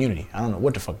for the community. I don't know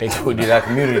what the fuck they did. Who did that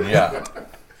community job?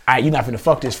 You're not finna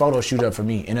fuck this photo shoot up for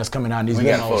me and us coming out in these We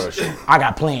got a limos. photo shoot. I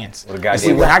got plans. What a guy You see,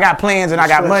 did. when I got plans and I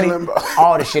got money,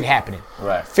 all the shit happening.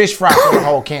 Right. Fish fry for the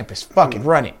whole campus. Fuck it,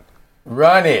 run it.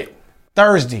 Run it.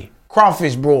 Thursday,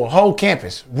 crawfish broil, whole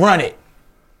campus, run it.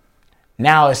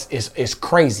 Now it's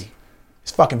crazy.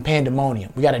 It's fucking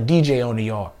pandemonium. We got a DJ on the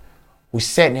yard. We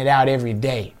setting it out every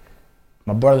day.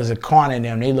 My brothers are cornering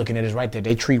them. They looking at us right there.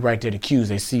 They treat right there the cues.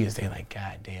 They see us. They like,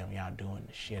 God damn, y'all doing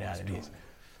the shit out of this.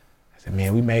 I said,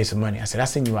 man, we made some money. I said, I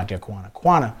seen you out there, Quana.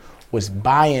 Quana was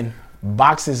buying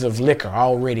boxes of liquor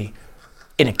already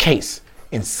in a case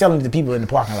and selling to the people in the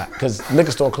parking lot because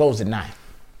liquor store closed at 9.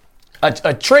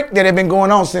 A trick that had been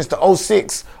going on since the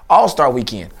 06 All-Star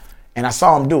weekend. And I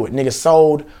saw him do it. Nigga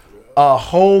sold a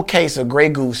whole case of Grey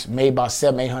Goose, made about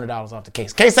 $700-800 off the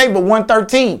case. Case ain't but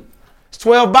 113. It's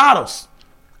 12 bottles.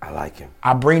 I like him.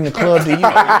 I bring the club to you.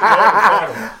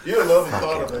 You love the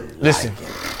thought of it. Listen,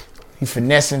 he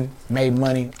finessing, made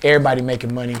money. Everybody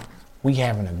making money. We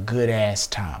having a good ass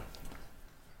time.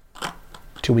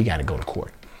 Till we got to go to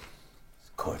court.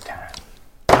 Court time.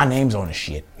 Our name's on the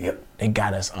shit. Yep. They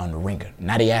got us on the ringer.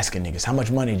 Now they asking niggas, how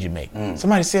much money did you make?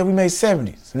 Somebody said we made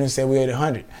 70. Somebody said we made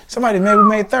 100. Somebody said we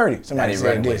made 30. Somebody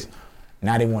said this.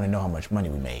 Now they want to know how much money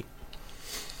we made.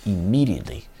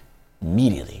 Immediately,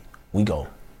 we go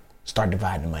start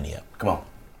dividing the money up. Come on.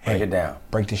 Break it down.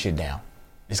 Break this shit down.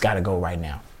 It's got to go right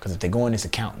now. Because if they go in this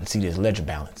account and see this ledger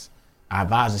balance, I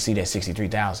advise to see that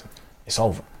 63,000. It's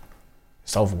over.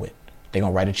 It's over with. They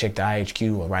gonna write a check to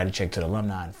IHQ or write a check to the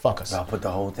alumni and fuck us. Y'all put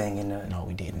the whole thing in there? No,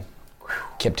 we didn't.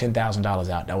 Kept $10,000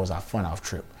 out. That was our fun off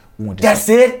trip. We went to That's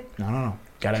it? No.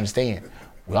 Gotta understand.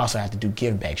 We also have to do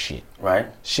give back shit. Right.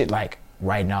 Shit like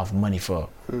writing off money for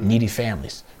needy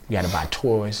families. We gotta buy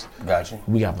toys. Gotcha.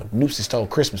 We got a Noopsy Stole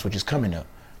Christmas, which is coming up.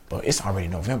 But it's already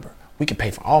November. We can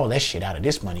pay for all that shit out of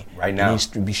this money. Right now. It needs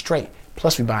to be straight.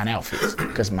 Plus we buying outfits.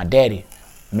 Because my daddy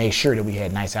made sure that we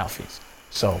had nice outfits.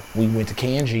 So we went to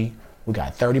K&G. We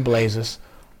got 30 blazers,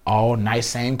 all nice,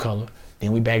 same color.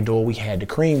 Then we backdoor, we had the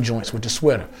cream joints with the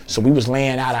sweater. So we was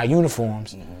laying out our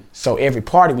uniforms. So every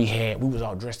party we had, we was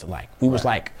all dressed alike. We was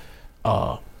like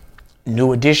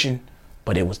New Edition,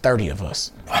 but it was 30 of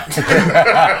us.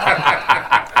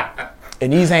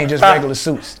 And these ain't just regular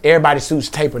suits. Everybody's suits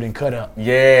tapered and cut up.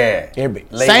 Yeah.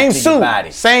 Same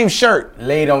suit, same shirt.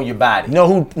 Laid on your body.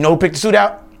 Know who picked the suit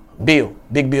out? Bill.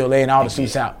 Big Bill laying all the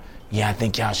suits out. Yeah, I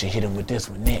think y'all should hit him with this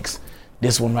one next.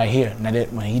 This one right here. Now,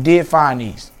 when he did find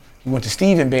these, he went to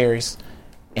Stephen Barry's,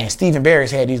 and Stephen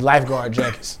Barry's had these lifeguard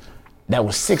jackets that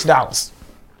was $6.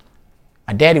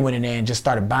 My daddy went in there and just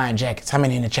started buying jackets. How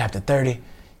many in the chapter? 30?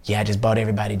 Yeah, I just bought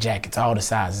everybody jackets, all the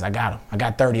sizes. I got them. I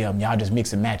got 30 of them. Y'all just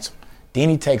mix and match them. Then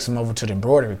he takes them over to the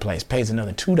embroidery place, pays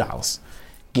another $2,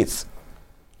 gets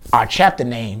our chapter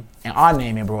name and our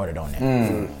name embroidered on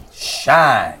there.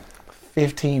 Shine.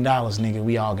 $15, nigga,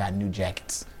 we all got new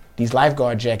jackets. These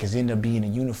lifeguard jackets end up being a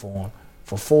uniform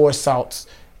for 4 assaults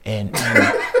and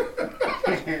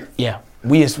yeah,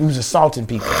 we was assaulting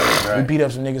people. Right. We beat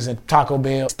up some niggas in Taco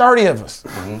Bell. 30 of us.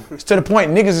 It's to the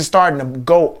point niggas is starting to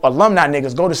go, alumni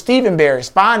niggas, go to Stephen Barry's,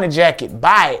 find the jacket,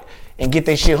 buy it, and get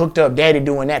their shit hooked up. Daddy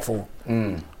doing that for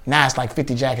them. Now it's like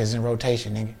 50 jackets in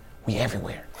rotation, nigga. We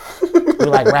everywhere. We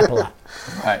like Rap-A-Lot.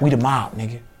 Right. We the mob,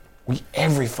 nigga. We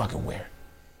every fucking where.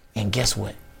 And guess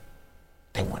what?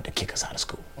 They wanted to kick us out of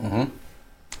school.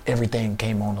 Everything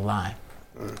came on the line.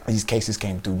 These cases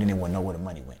came through, then they wouldn't know where the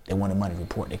money went. They wanted money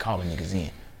report. They calling niggas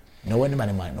in. No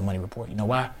money report. You know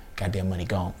why? Goddamn money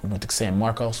gone. We went to San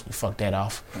Marcos. We fucked that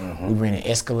off. We rented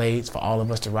Escalades for all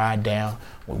of us to ride down.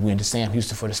 We went to Sam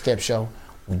Houston for the step show.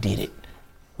 We did it.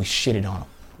 We shitted on them.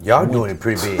 Y'all doing it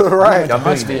pretty big. Right. Y'all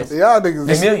millionaires. Y'all niggas.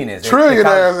 They millionaires.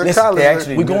 Trillionaires in college.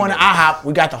 We going to IHOP.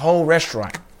 We got the whole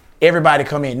restaurant. Everybody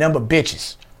come in. Number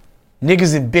bitches.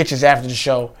 Niggas and bitches after the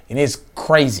show, and it's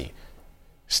crazy.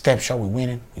 Step show, we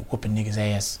winning, we whooping niggas'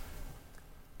 ass.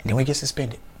 And then we get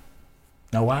suspended.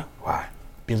 Know why? Why?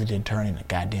 Billy didn't turn in a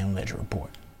goddamn ledger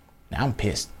report. Now I'm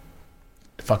pissed.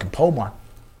 The fucking pole mark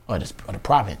or the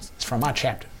province, it's from my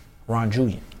chapter, Ron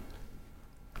Julian.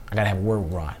 I gotta have a word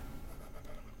with Ron.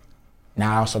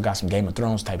 Now I also got some Game of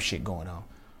Thrones type shit going on.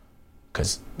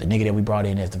 Cause the nigga that we brought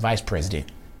in as the vice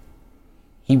president,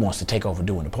 he wants to take over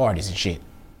doing the parties and shit.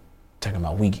 Talking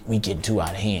about we getting too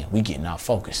out of hand, we getting out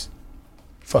focused.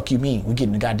 Fuck you mean, we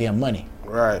getting the goddamn money.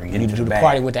 Right. We need to do the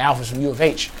party with the alphas from U of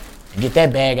H and get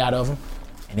that bag out of them,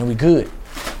 and then we good.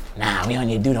 Nah, we don't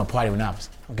need to do no party with alphas.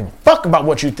 I don't give a fuck about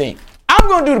what you think. I'm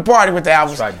gonna do the party with the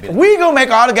alphas. Right, we gonna make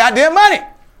all the goddamn money.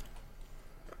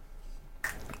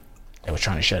 They was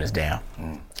trying to shut us down.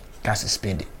 Got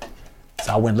suspended.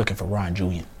 So I went looking for Ron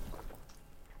Julian.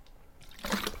 I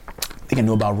think I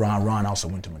knew about Ron. Ron also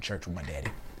went to my church with my daddy.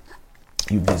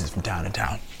 He visits from town to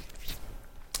town.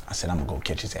 I said, I'm gonna go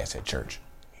catch his ass at church.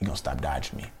 He gonna stop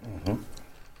dodging me.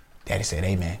 Daddy said,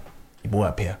 hey man, your boy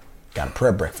up here got a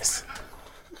prayer breakfast.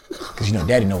 Cause you know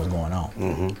daddy knows what's going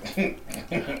on.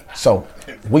 So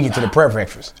we get to the prayer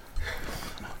breakfast.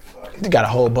 They got a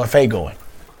whole buffet going.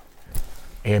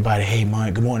 Everybody, hey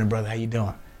man, good morning brother, how you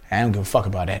doing? I don't give a fuck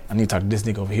about that. I need to talk to this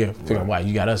nigga over here, figure out why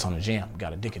you got us on the jam, you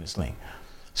got a dick in the sling.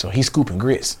 So he's scooping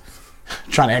grits,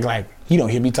 trying to act like he don't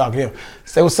hear me talking to him.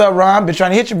 Say, what's up, Ron? Been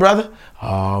trying to hit you, brother.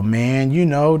 Oh, man, you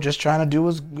know, just trying to do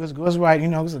what's right. You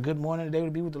know, it's a good morning today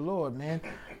to be with the Lord, man.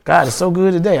 God, it's so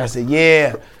good today. I said,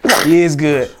 yeah, he is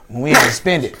good. When we ain't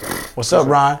suspended. What's up,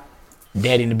 Ron?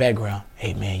 Daddy in the background.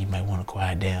 Hey, man, you might want to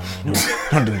quiet down, man.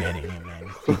 Don't do that again, man.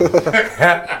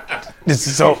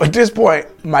 So at this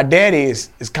point, my daddy is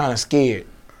kind of scared.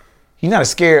 He's not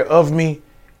scared of me.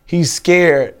 He's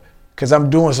scared because I'm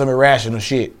doing some irrational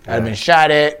shit. I've been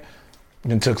shot at,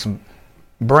 then took some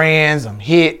brands, I'm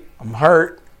hit, I'm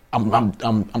hurt, I'm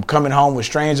coming home with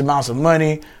strange amounts of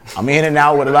money, I'm in and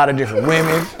out with a lot of different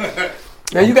women.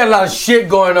 Man, you got a lot of shit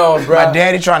going on, bro. My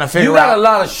daddy trying to figure out. You got a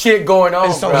lot of shit going on,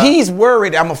 and so bro. he's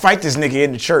worried I'm gonna fight this nigga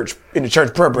in the church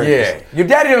prayer breakfast. Yeah, your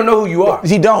daddy don't know who you are.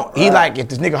 He don't. He like, if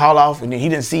this nigga haul off and then he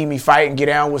didn't see me fight and get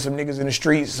down with some niggas in the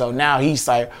streets, so now he's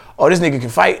like, oh, this nigga can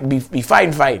fight, be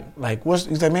fighting. Like,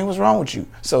 he's like, man, what's wrong with you?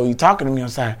 So he talking to me on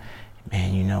the side,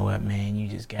 man, you know what, man, you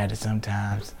just gotta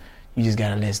sometimes, you just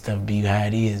gotta let stuff be how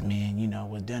it is, man. You know,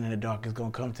 what's done in the dark is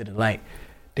gonna come to the light.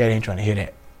 Daddy ain't trying to hear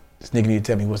that. This nigga need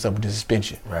to tell me what's up with the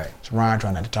suspension. Right. So Ron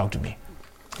trying not to talk to me.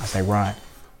 I say, Ron,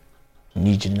 I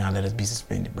need you to not let us be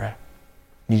suspended, bruh. I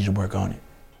need you to work on it.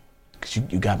 Cause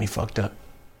you got me fucked up.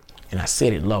 And I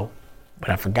said it low, but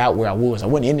I forgot where I was. I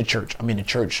wasn't in the church. I'm in the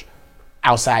church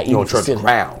outside. You on church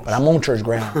grounds. But I'm on church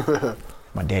ground.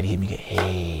 My daddy hit me,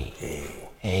 hey,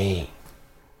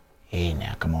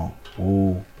 now come on.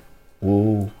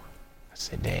 Woo. I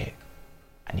said, Dad,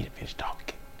 I need to finish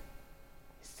talking.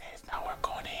 He said, it's not worth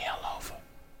going to hell over. I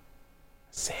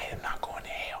said, I'm not going to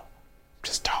hell. I'm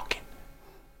just talking.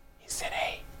 He said,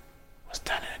 hey, what's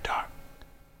done in the dark,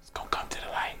 it's gonna come to the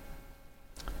light.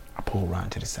 I pulled Ron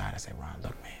to the side. I said, Ron,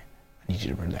 look, man, I need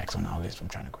you to relax on all this. I'm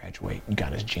trying to graduate. You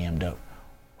got us jammed up.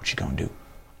 What you gonna do?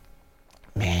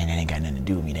 Man, that ain't got nothing to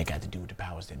do with me. That got to do with the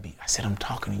powers that be. I said, I'm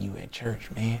talking to you at church,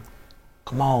 man.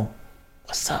 Come on.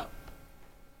 What's up?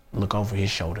 Look over his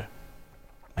shoulder.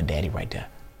 My daddy right there.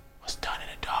 What's done in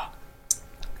the dark?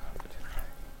 I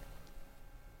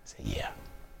said, yeah,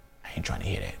 I ain't trying to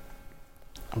hear that.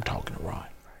 I'm talking to Ron. I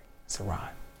said, Ron,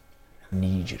 I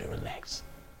need you to relax.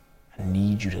 I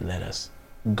need you to let us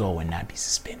go and not be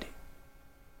suspended.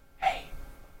 Hey,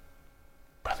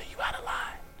 brother, you out of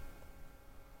line.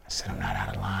 I said, I'm not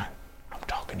out of line. I'm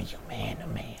talking to you man to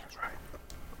man.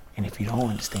 And if you don't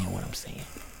understand what I'm saying,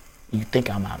 you think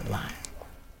I'm out of line,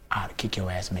 I ought to kick your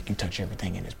ass and make you touch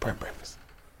everything in this prayer breakfast.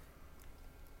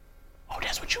 Oh,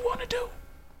 that's what you want to do?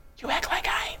 You act like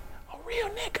I ain't a real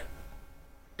nigga.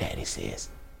 Daddy says,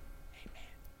 hey man,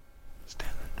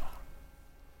 stand in the door.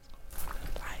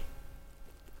 Light.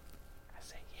 I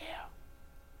say, yeah.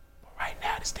 But right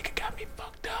now, this nigga got me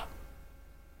fucked up.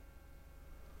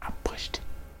 I pushed him.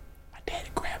 My daddy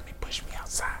grabbed me, pushed me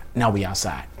outside. Now we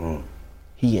outside.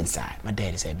 He inside. My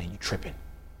daddy said, man, you tripping.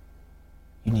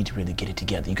 You need to really get it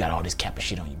together. You got all this cap of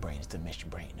shit on your brain. It's to mess your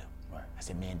brain up. Right. I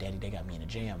said, man, daddy, they got me in a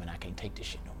jam and I can't take this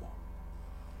shit no more.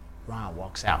 Ron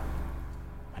walks out.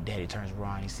 My daddy turns to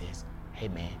Ron. He says, hey,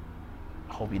 man,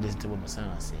 I hope you listen to what my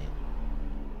son said.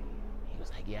 He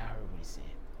was like, yeah, I heard what he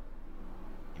said.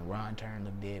 And Ron turned,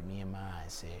 looked dead me in my eye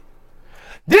and said,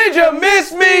 did you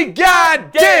miss me?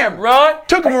 God damn, Ron.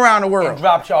 Took him around the world. And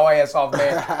dropped your ass off,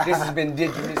 man. This has been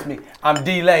Did You Miss Me? I'm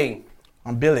D-Lane.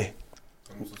 I'm Billy.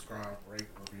 Subscribe.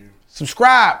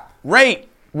 Subscribe, rate,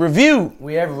 review,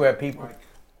 We everywhere, people.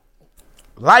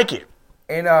 like it.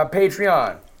 And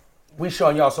Patreon, we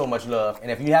showing y'all so much love.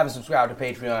 And if you haven't subscribed to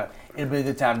Patreon, it'll be a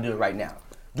good time to do it right now.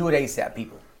 Do it ASAP,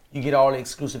 people. You get all the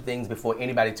exclusive things before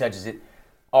anybody touches it.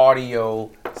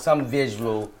 Audio, some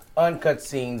visual, uncut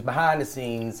scenes, behind the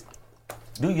scenes.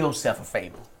 Do yourself a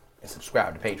favor and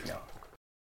subscribe to Patreon.